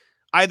worse?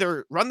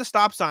 Either run the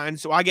stop sign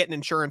so I get an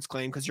insurance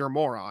claim because you're a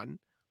moron,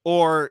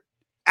 or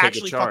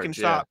actually fucking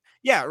stop.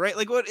 Yeah, right.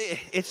 Like, what?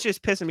 It's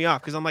just pissing me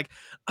off because I'm like,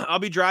 I'll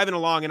be driving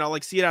along and I'll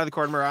like see it out of the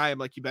corner of my eye. I'm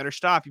like, you better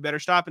stop,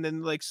 and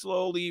then like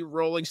slowly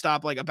rolling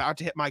stop, like about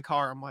to hit my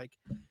car. I'm like,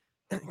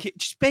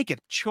 just make a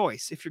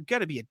choice. If you're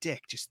gonna be a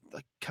dick, just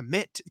like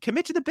commit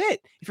to the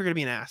bit. If you're gonna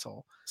be an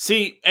asshole.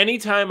 See,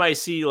 anytime I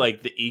see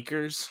like the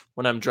Eekers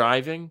when I'm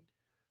driving,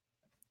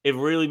 it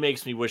really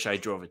makes me wish I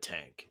drove a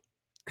tank.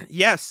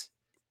 Yes.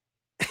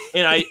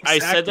 And I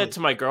said that to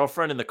my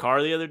girlfriend in the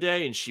car the other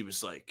day, and she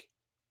was like,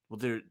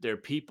 well, they're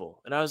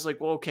people. And I was like,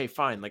 well, okay,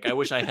 fine. Like, I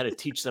wish I had to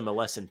teach them a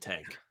lesson,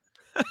 tank.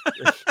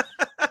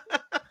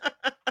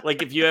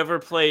 Like, if you ever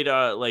played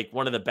like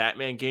one of the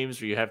Batman games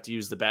where you have to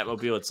use the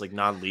Batmobile, it's like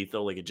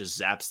non-lethal, like it just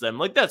zaps them.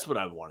 Like, that's what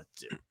I wanted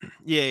to do.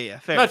 Yeah,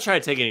 fair. I'm not trying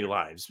to take any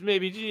lives.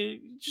 Maybe you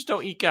just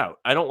don't eke out.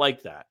 I don't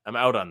like that. I'm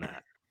out on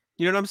that.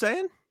 You know what I'm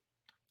saying?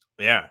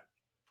 Yeah.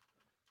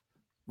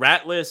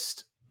 Rat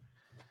list,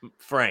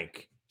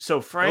 Frank. So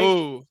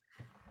Frank,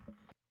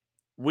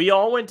 we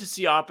all went to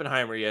see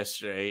Oppenheimer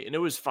yesterday, and it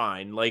was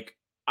fine. Like,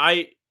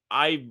 I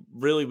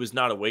really was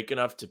not awake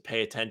enough to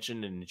pay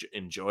attention and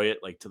enjoy it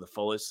like to the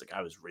fullest. Like,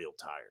 I was real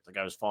tired. Like,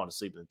 I was falling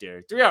asleep in the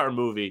theater. 3-hour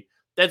movie.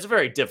 That's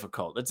very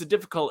difficult. That's a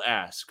difficult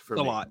ask for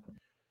me. A lot.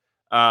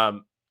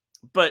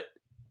 But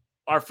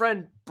our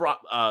friend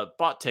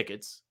bought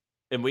tickets,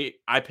 and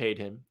I paid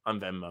him on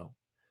Venmo.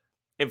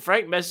 And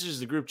Frank messages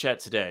the group chat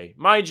today.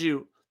 Mind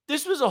you,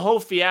 this was a whole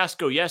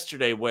fiasco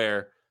yesterday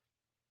where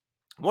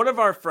one of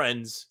our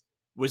friends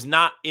was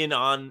not in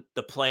on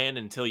the plan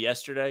until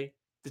yesterday.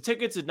 The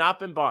tickets had not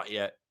been bought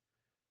yet.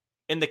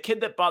 And the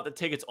kid that bought the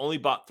tickets only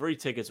bought 3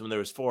 tickets when there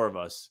was 4 of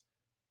us.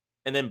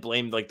 And then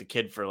blamed like the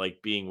kid for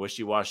like being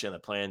wishy-washy on the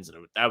plans.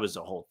 And that was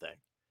the whole thing.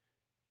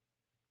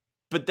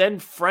 But then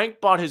Frank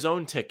bought his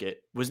own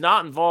ticket, was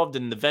not involved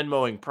in the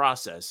Venmoing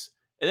process,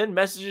 and then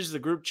messages the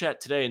group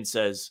chat today and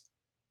says,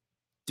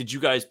 did you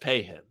guys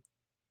pay him?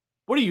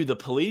 What are you, the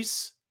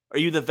police? Are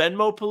you the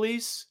Venmo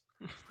police?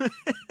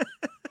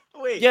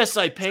 Wait. Yes,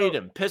 I paid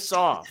him. Piss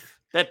off.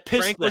 That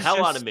pissed Frank the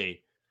hell out of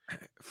me.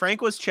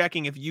 Frank was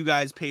checking if you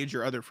guys paid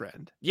your other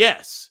friend.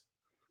 Yes.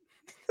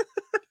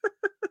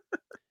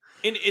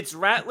 And it's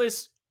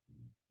Ratless.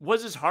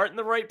 Was his heart in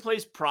the right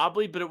place?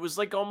 Probably, but it was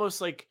like almost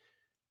like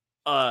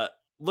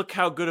look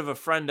how good of a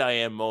friend I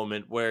am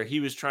moment where he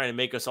was trying to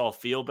make us all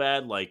feel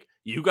bad. Like,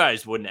 you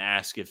guys wouldn't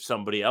ask if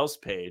somebody else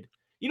paid.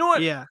 You know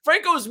what? Yeah.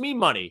 Frank owes me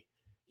money.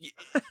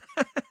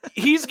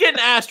 He's getting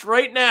asked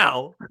right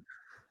now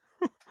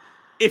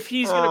if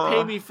he's going to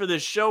pay me for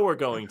this show we're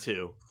going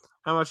to.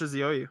 How much does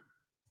he owe you?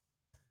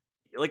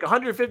 Like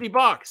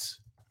 $150.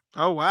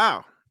 Oh,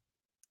 wow.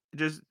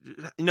 Just,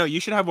 you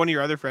should have one of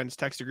your other friends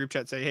text a group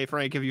chat, say, hey,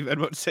 Frank, have you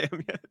Venmoed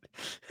Sam yet?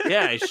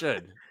 Yeah, I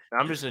should.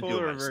 I'm just going to do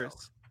it reverse.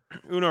 myself.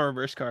 Uno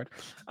reverse card.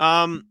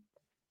 We're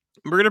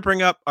going to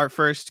bring up our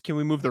first. Can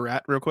we move the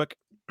rat real quick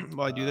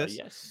while I do this?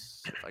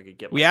 Yes. If I could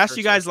get we asked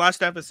you guys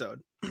last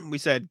episode. We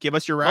said, give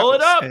us your rat Pull it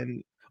list, up.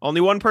 and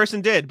only one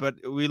person did, but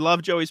we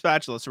love Joey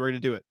Spatula, so we're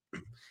going to do it.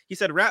 He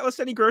said, rat list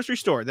any grocery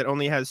store that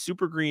only has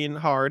super green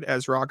hard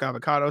as rock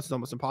avocados. It's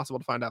almost impossible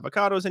to find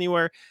avocados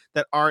anywhere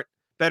that aren't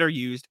better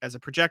used as a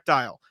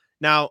projectile.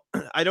 Now,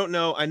 I don't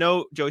know. I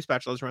know Joey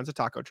Spatulas runs a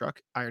taco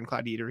truck,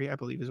 Ironclad Eatery, I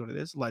believe is what it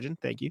is. Legend.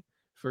 Thank you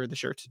for the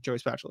shirt, Joey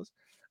Spatulas.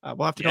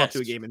 We'll have to go up to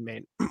a game in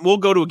Maine. We'll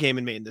go to a game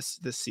in Maine this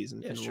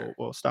season, and sure.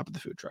 we'll stop at the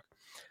food truck.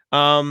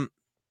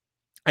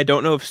 I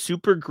don't know if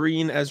super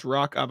green as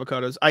rock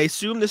avocados. I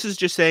assume this is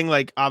just saying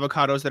like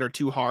avocados that are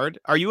too hard.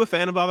 Are you a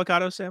fan of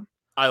avocados, Sam?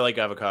 I like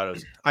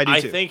avocados. I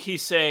do too. I think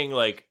he's saying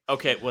like,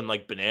 okay, when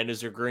like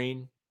bananas are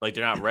green, like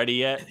they're not ready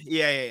yet.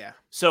 Yeah.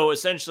 So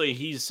essentially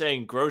he's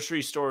saying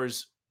grocery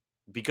stores,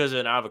 because of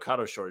an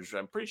avocado shortage,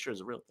 I'm pretty sure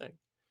is a real thing.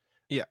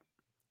 Yeah.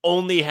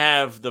 Only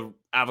have the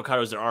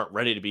avocados that aren't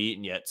ready to be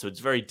eaten yet. So it's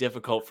very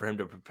difficult for him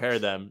to prepare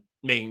them,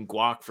 making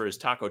guac for his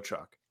taco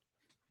truck.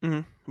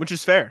 Mm-hmm. Which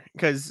is fair,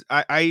 because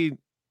I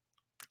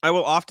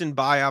will often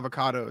buy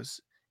avocados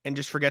and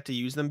just forget to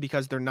use them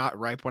because they're not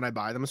ripe when I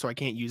buy them. So I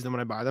can't use them when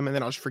I buy them, and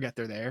then I'll just forget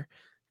they're there,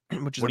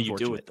 which is what do unfortunate.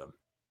 you do with them?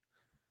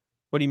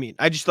 What do you mean?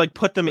 I just like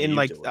put them in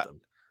like, what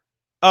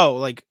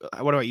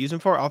do I use them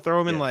for? I'll throw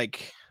them in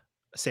like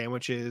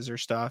sandwiches or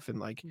stuff, and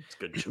like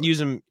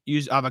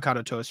use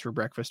avocado toast for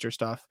breakfast or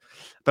stuff.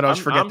 But I'll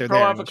just forget they're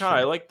there. Avocado.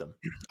 I like them.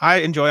 I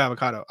enjoy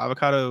avocado.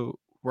 Avocado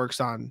works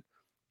on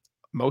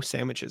most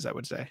sandwiches, I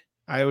would say.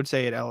 I would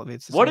say it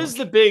elevates the sandwich. Is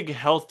the big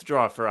health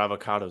draw for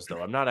avocados, though?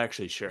 I'm not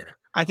actually sure.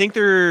 I think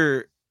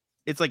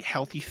it's like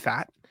healthy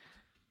fat.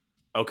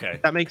 Okay.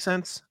 If that makes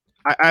sense.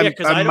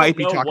 I might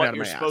be talking out of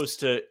my ass. Supposed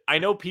to. I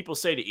know people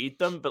say to eat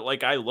them, but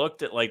like I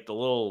looked at like the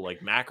little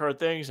like macro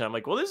things, and I'm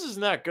like, well, this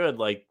isn't that good.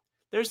 Like,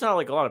 there's not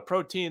like a lot of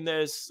protein in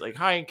this, like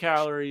high in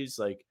calories.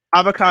 Like,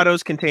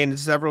 avocados contain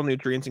several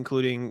nutrients,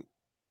 including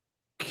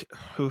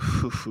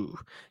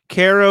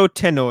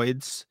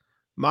carotenoids,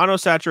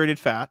 monosaturated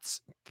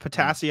fats,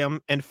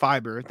 potassium, and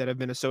fiber that have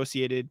been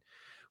associated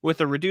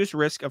with a reduced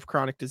risk of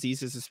chronic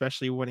diseases,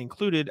 especially when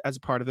included as a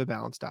part of a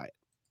balanced diet.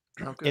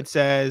 Okay. It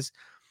says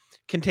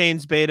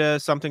contains beta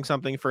something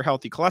something for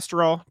healthy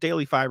cholesterol,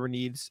 daily fiber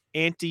needs,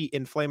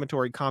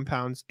 anti-inflammatory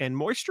compounds, and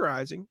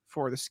moisturizing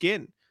for the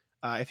skin.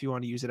 If you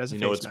want to use it as a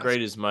face What's mask.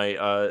 great is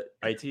my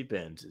IT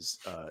band is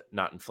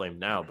not inflamed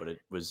now, but it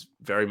was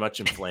very much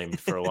inflamed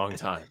for a long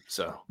time.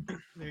 So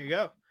There you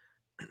go.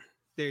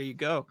 There you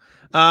go.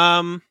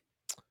 I'm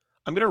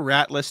gonna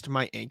rat list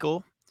my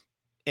ankle,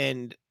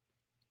 and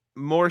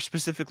more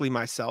specifically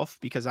myself,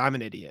 because I'm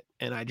an idiot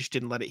and I just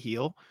didn't let it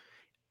heal.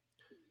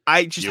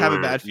 I just have a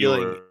bad you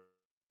feeling. were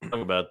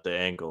talking about the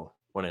ankle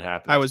when it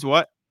happened. I was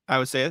what? I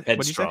was saying.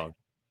 What'd you say? Headstrong.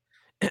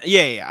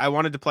 Yeah. I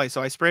wanted to play,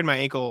 so I sprained my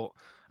ankle.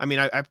 I mean,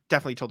 I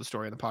definitely told the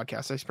story on the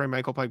podcast. I sprained my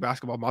ankle playing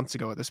basketball months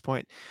ago at this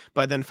point,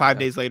 but then 5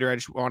 days later, I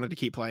just wanted to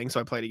keep playing, so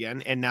I played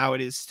again, and now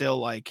it is still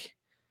like,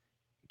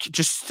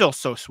 just still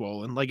so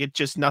swollen. Like it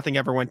just nothing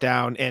ever went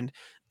down, and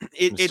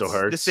it's still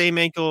hurts? the same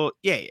ankle.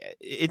 Yeah,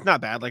 it's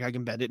not bad. Like I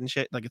can bend it and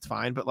shit. Like it's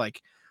fine, but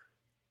like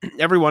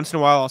every once in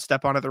a while, I'll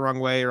step on it the wrong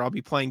way, or I'll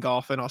be playing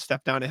golf and I'll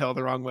step down a hill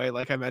the wrong way,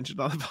 like I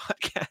mentioned on the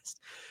podcast.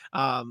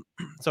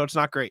 So it's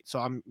not great. So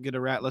I'm gonna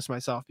rat list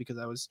myself because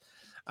I was.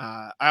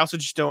 I also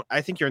just don't.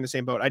 I think you're in the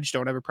same boat. I just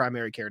don't have a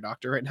primary care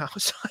doctor right now,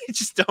 so I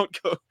just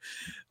don't go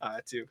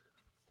to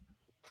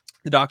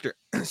the doctor.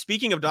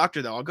 Speaking of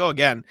doctor, though, I'll go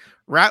again.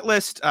 Rat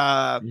list.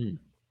 I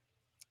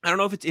don't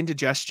know if it's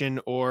indigestion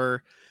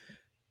or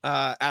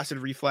acid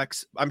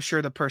reflux. I'm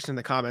sure the person in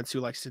the comments who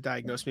likes to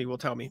diagnose me will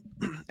tell me.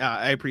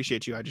 I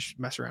appreciate you. I just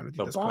mess around with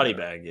you. The body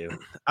bag you.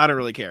 I don't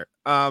really care.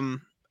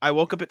 I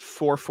woke up at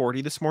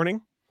 4:40 this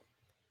morning,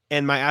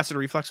 and my acid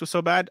reflux was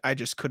so bad I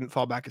just couldn't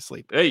fall back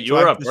asleep. Hey, you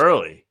were up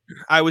early.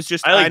 I was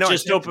just. I know,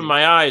 just opened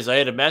my eyes. I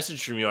had a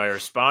message from you. I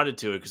responded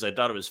to it because I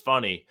thought it was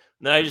funny.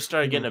 And then I just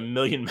started getting a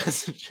million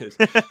messages,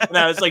 and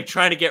I was like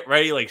trying to get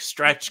ready, like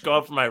stretch, go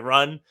out for my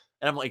run,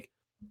 and I'm like,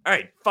 all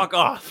right, fuck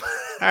off.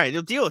 All right,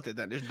 you'll deal with it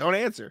then. Just don't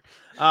answer.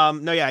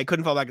 No, yeah, I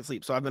couldn't fall back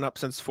asleep, so I've been up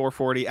since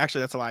 4:40.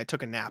 Actually, that's a lie. I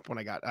took a nap when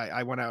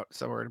I went out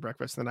somewhere to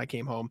breakfast, and then I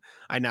came home.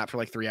 I napped for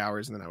like 3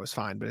 hours, and then I was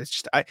fine. But it's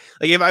just like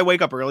if I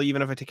wake up early,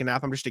 even if I take a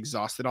nap, I'm just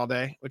exhausted all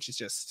day, which is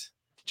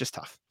just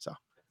tough. So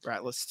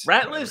rat list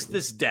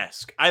This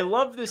desk. I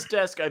love this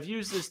desk. I've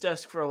used this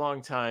desk for a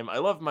long time. I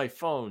love my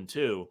phone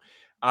too.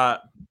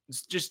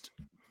 It's just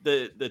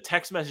the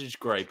text message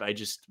gripe I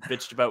just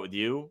bitched about with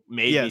you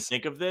made me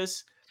think of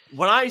this.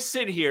 When I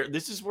sit here,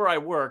 this is where I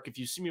work. If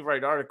you see me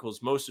write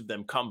articles, most of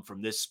them come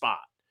from this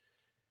spot.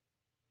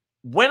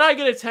 When I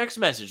get a text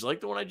message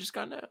like the one I just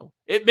got now,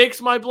 it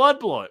makes my blood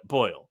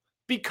boil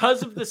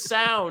because of the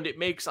sound it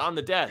makes on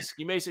the desk.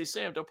 You may say,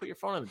 Sam, don't put your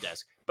phone on the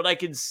desk, but I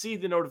can see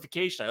the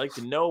notification. I like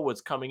to know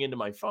what's coming into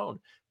my phone.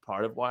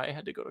 Part of why I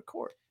had to go to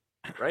court,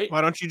 right?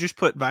 Why don't you just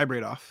put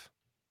vibrate off?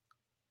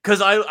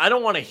 Because I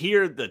don't want to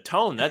hear the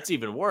tone. That's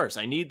even worse.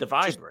 I need the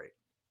vibrate.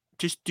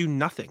 Just do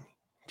nothing.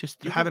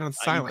 Just have it on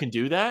silent. You can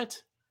do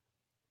that?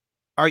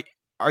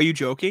 Are you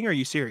joking? Or are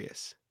you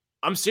serious?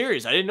 I'm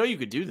serious. I didn't know you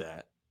could do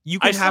that.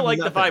 I still like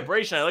the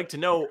vibration. I like to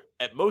know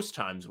at most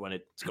times when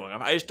it's going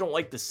off. I just don't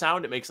like the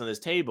sound it makes on this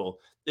table,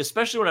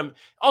 especially when I'm.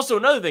 Also,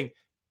 another thing,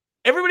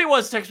 everybody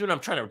wants to text me when I'm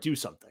trying to do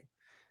something.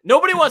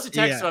 Nobody wants to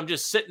text when I'm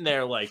just sitting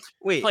there like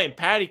playing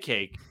patty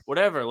cake,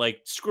 whatever,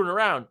 like screwing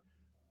around.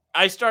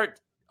 I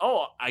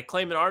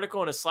claim an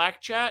article in a Slack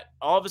chat.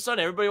 All of a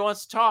sudden, everybody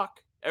wants to talk.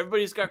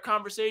 Everybody's got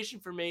conversation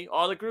for me.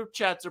 All the group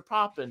chats are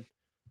popping.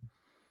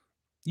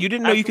 You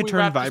didn't know you could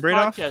turn vibrate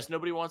off?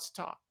 Nobody wants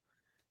to talk.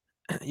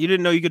 You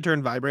didn't know you could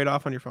turn vibrate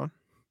off on your phone?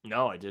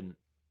 No, I didn't.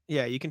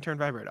 Yeah, you can turn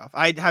vibrate off.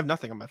 I have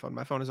nothing on my phone.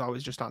 My phone is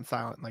always just on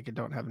silent, like I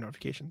don't have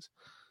notifications.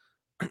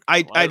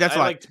 I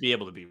like to be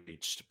able to be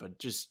reached, but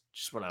just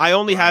when I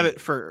only have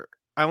it for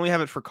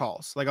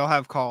calls. Like I'll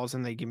have calls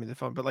and they give me the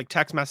phone, but like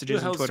text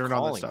messages and Twitter and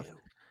all that stuff.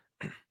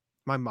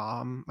 My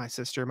mom, my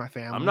sister, my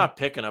family. I'm not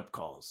picking up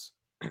calls.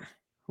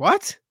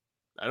 What?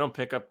 I don't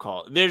pick up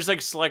calls. There's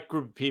like select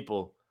group of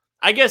people.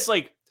 I guess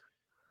like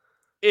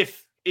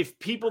if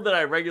people that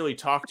I regularly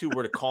talk to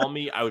were to call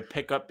me, I would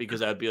pick up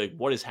because I would be like,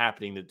 what is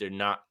happening that they're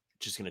not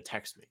just going to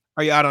text me?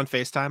 Are you out on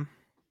FaceTime?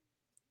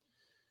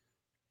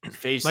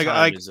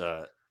 FaceTime is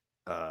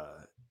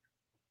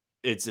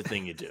it's a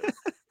thing you do.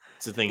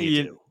 It's a thing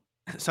you do.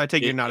 So I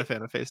take you're not a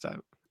fan of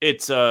FaceTime.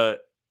 It's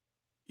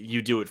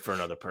you do it for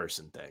another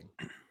person thing.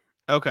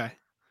 Okay.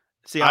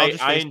 See,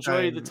 I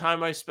enjoy the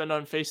time I spend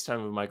on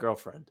FaceTime with my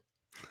girlfriend.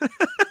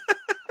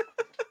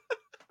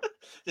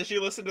 Does she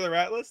listen to the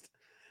rat list?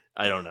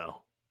 I don't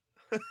know.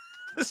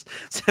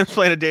 Sam's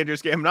playing a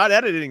dangerous game. I'm not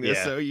editing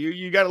this, so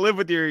you got to live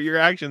with your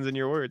actions and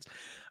your words.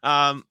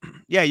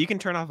 Yeah, you can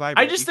turn off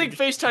vibrate. I just think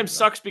FaceTime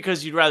sucks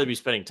because you'd rather be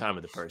spending time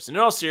with the person.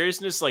 In all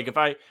seriousness, like if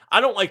I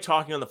don't like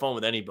talking on the phone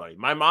with anybody.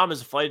 My mom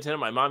is a flight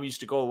attendant. My mom used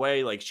to go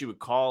away. Like she would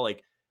call.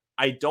 Like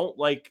I don't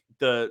like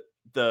the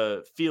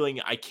feeling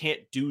I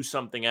can't do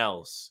something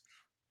else.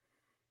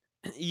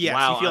 Yes,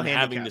 while you feel I'm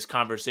having this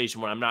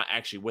conversation when I'm not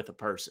actually with a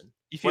person.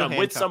 When I'm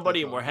with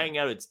somebody and we're hanging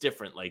out, it's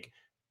different. Like,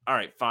 all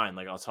right, fine.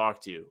 Like I'll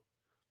talk to you.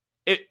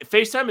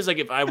 FaceTime is like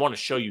if I want to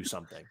show you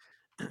something.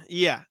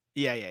 Yeah.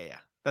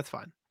 That's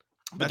fine.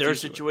 But there are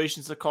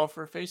situations that call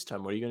for a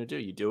FaceTime. What are you going to do?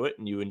 You do it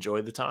and you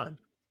enjoy the time.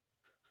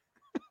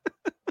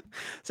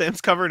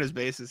 Sam's covering his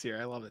bases here.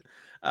 I love it.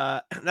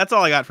 That's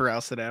all I got for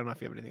Rouse today. I don't know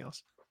if you have anything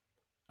else.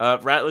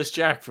 Ratless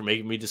Jack for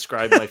making me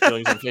describe my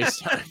feelings on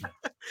FaceTime.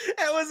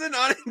 It was an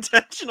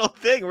unintentional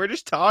thing. We're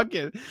just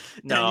talking.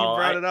 No, you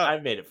brought it up. I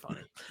made it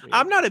funny.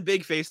 I'm not a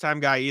big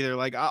FaceTime guy either.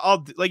 Like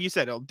I'll like you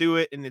said, I'll do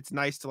it, and it's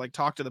nice to like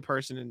talk to the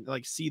person and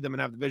like see them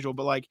and have the visual.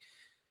 But like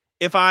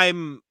if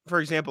I'm, for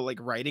example, like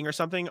writing or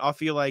something, I'll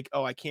feel like,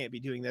 oh, I can't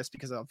be doing this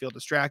because I'll feel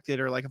distracted.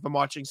 Or like if I'm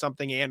watching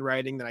something and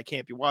writing, then I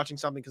can't be watching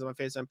something because I'm on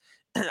FaceTime.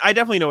 I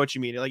definitely know what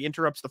you mean. It like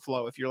interrupts the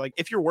flow. If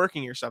you're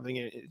working or something,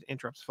 it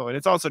interrupts the flow. And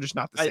it's also just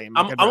not the same.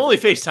 I'm only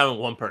FaceTiming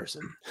one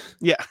person.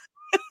 Yeah.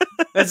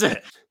 That's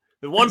it.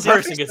 The one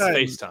person gets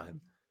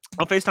FaceTime.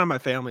 I'll FaceTime my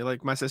family.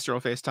 Like my sister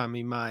will FaceTime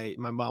me. My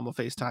mom will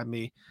FaceTime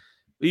me.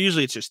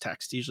 Usually it's just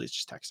text. Usually it's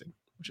just texting,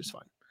 which is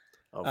fine.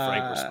 Oh,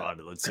 Frank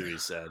responded. Let's see what he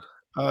said.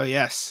 Oh,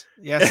 yes.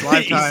 Yes.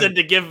 Live He time. said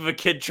to give him a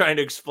kid trying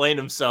to explain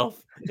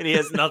himself, and he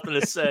has nothing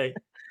to say.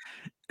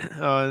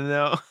 Oh,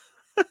 no.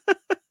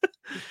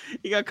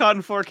 He got caught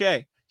in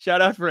 4K.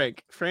 Shout out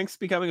Frank. Frank's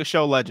becoming a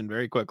show legend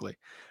very quickly.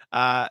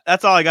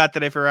 That's all I got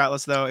today for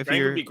Atlas, though. If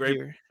Frank would be great.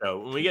 So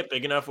when we get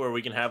big enough where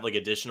we can have like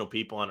additional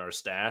people on our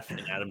staff and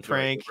add them to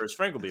Frank.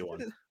 Frank will be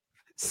one.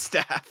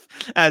 Staff,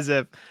 as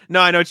if. No,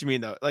 I know what you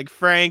mean, though. Like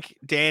Frank,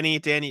 Danny.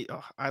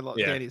 Oh, I love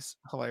Danny's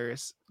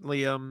hilarious.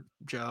 Liam,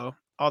 Joe,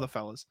 all the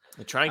fellas.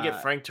 I try and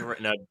get Frank to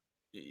write. No,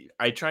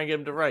 I try and get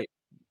him to write.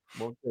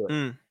 Won't do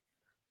it.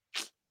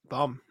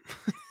 Bum.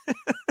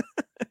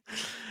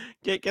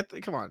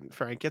 Come on,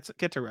 Frank,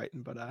 get to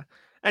writing. But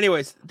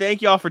anyways,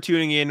 thank you all for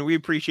tuning in. We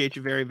appreciate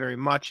you very, very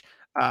much.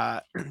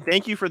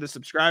 Thank you for the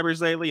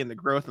subscribers lately and the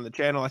growth on the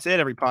channel. I say it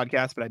every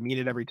podcast, but I mean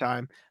it every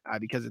time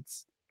because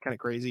it's kind of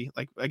crazy.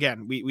 Like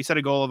again, we set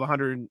a goal of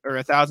 100 or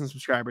 1,000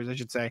 subscribers, I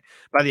should say,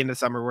 by the end of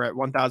summer. We're at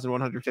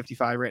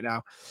 1,155 right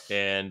now,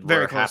 and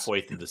we're halfway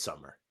through the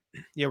summer.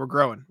 Yeah, we're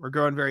growing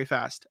very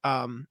fast.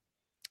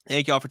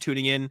 Thank you all for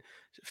tuning in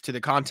to the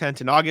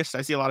content in August.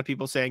 I see a lot of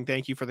people saying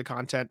thank you for the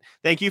content.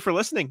 Thank you for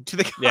listening to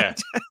the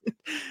content. Yeah.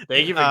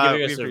 Thank you for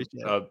giving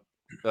us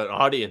an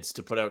audience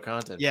to put out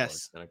content.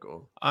 Yes. Kind of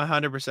cool.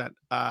 100%.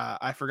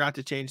 I forgot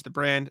to change the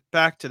brand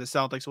back to the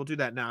Celtics. We'll do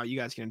that now. You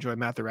guys can enjoy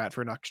Matt the Rat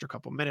for an extra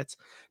couple minutes.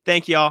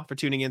 Thank you all for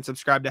tuning in.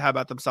 Subscribe to How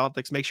About Them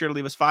Celtics. Make sure to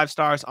leave us 5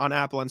 stars on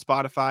Apple and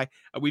Spotify.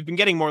 We've been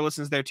getting more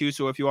listens there too.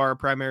 So if you are a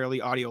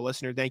primarily audio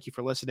listener, thank you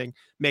for listening.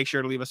 Make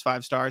sure to leave us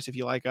 5 stars if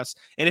you like us.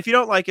 And if you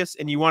don't like us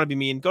and you want to be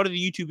mean, go to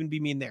the YouTube and be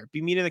mean there.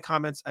 Be mean in the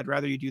comments. I'd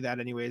rather you do that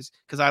anyways,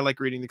 because I like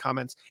reading the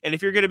comments. And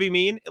if you're going to be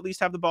mean, at least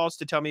have the balls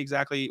to tell me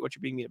exactly what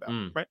you're being mean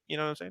about. Right? You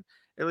know what I'm saying?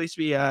 At least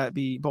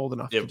be bold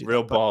enough. Yeah, to do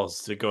real that, balls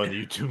to go in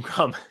the YouTube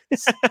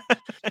comments.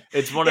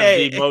 It's one of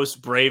the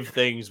most brave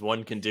things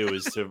one can do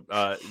is to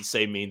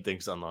say mean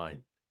things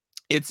online.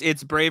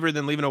 It's braver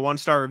than leaving a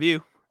 1-star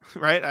review,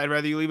 right? I'd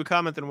rather you leave a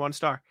comment than 1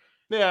 star.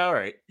 Yeah, all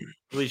right.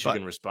 At least you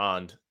can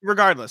respond.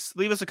 Regardless,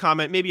 leave us a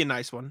comment, maybe a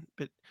nice one.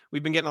 But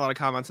we've been getting a lot of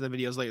comments in the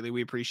videos lately.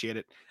 We appreciate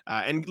it.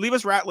 And leave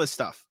us rat list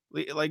stuff,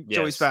 like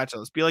Joey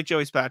Spatulas. Be like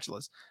Joey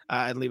Spatulas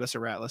and leave us a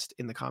rat list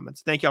in the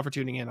comments. Thank you all for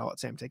tuning in. I'll let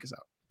Sam take us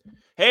out.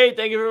 Hey,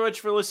 thank you very much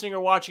for listening or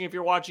watching. If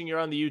you're watching, you're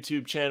on the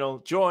YouTube channel.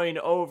 Join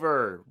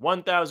over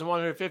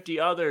 1,150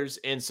 others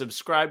and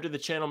subscribe to the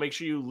channel. Make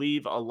sure you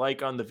leave a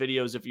like on the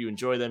videos if you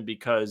enjoy them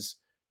because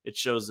it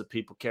shows that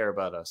people care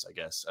about us, I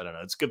guess. I don't know.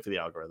 It's good for the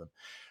algorithm.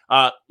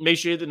 Make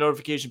sure you hit the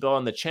notification bell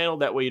on the channel.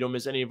 That way you don't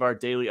miss any of our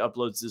daily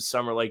uploads this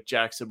summer. Like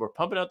Jack said, we're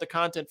pumping out the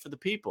content for the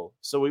people.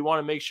 So we want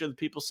to make sure that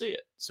people see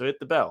it. So hit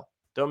the bell.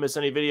 Don't miss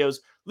any videos.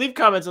 Leave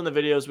comments on the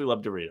videos. We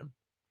love to read them.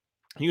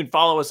 You can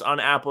follow us on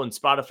Apple and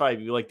Spotify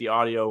if you like the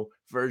audio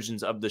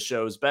versions of the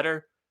shows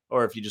better,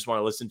 or if you just want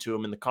to listen to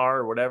them in the car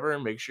or whatever,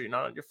 and make sure you're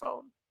not on your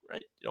phone,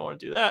 right? You don't want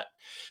to do that.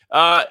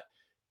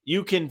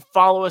 You can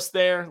follow us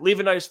there. Leave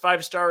a nice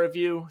 5-star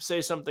review.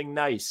 Say something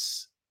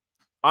nice.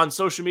 On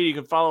social media, you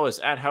can follow us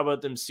at How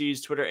About Them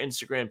C's, Twitter,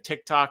 Instagram,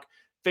 TikTok.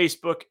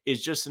 Facebook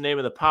is just the name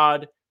of the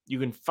pod. You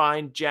can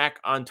find Jack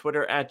on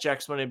Twitter at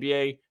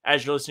JacksMoneyNBA.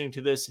 As you're listening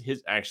to this,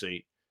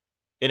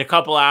 in a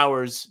couple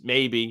hours,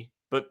 maybe,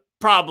 but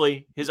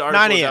probably his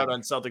article is out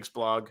on Celtics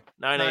blog,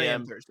 9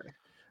 a.m. Thursday.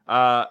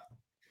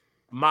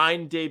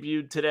 Mine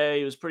debuted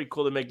today. It was pretty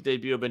cool to make a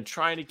debut. I've been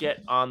trying to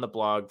get on the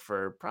blog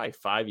for probably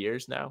 5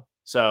 years now.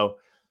 So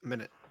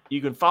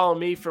you can follow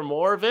me for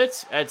more of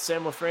it at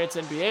Sam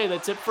LaFrance NBA.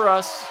 That's it for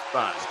us.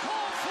 Bye.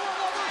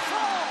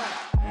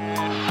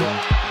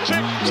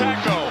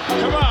 Taco.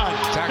 Come on.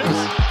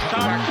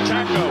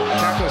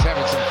 Taco.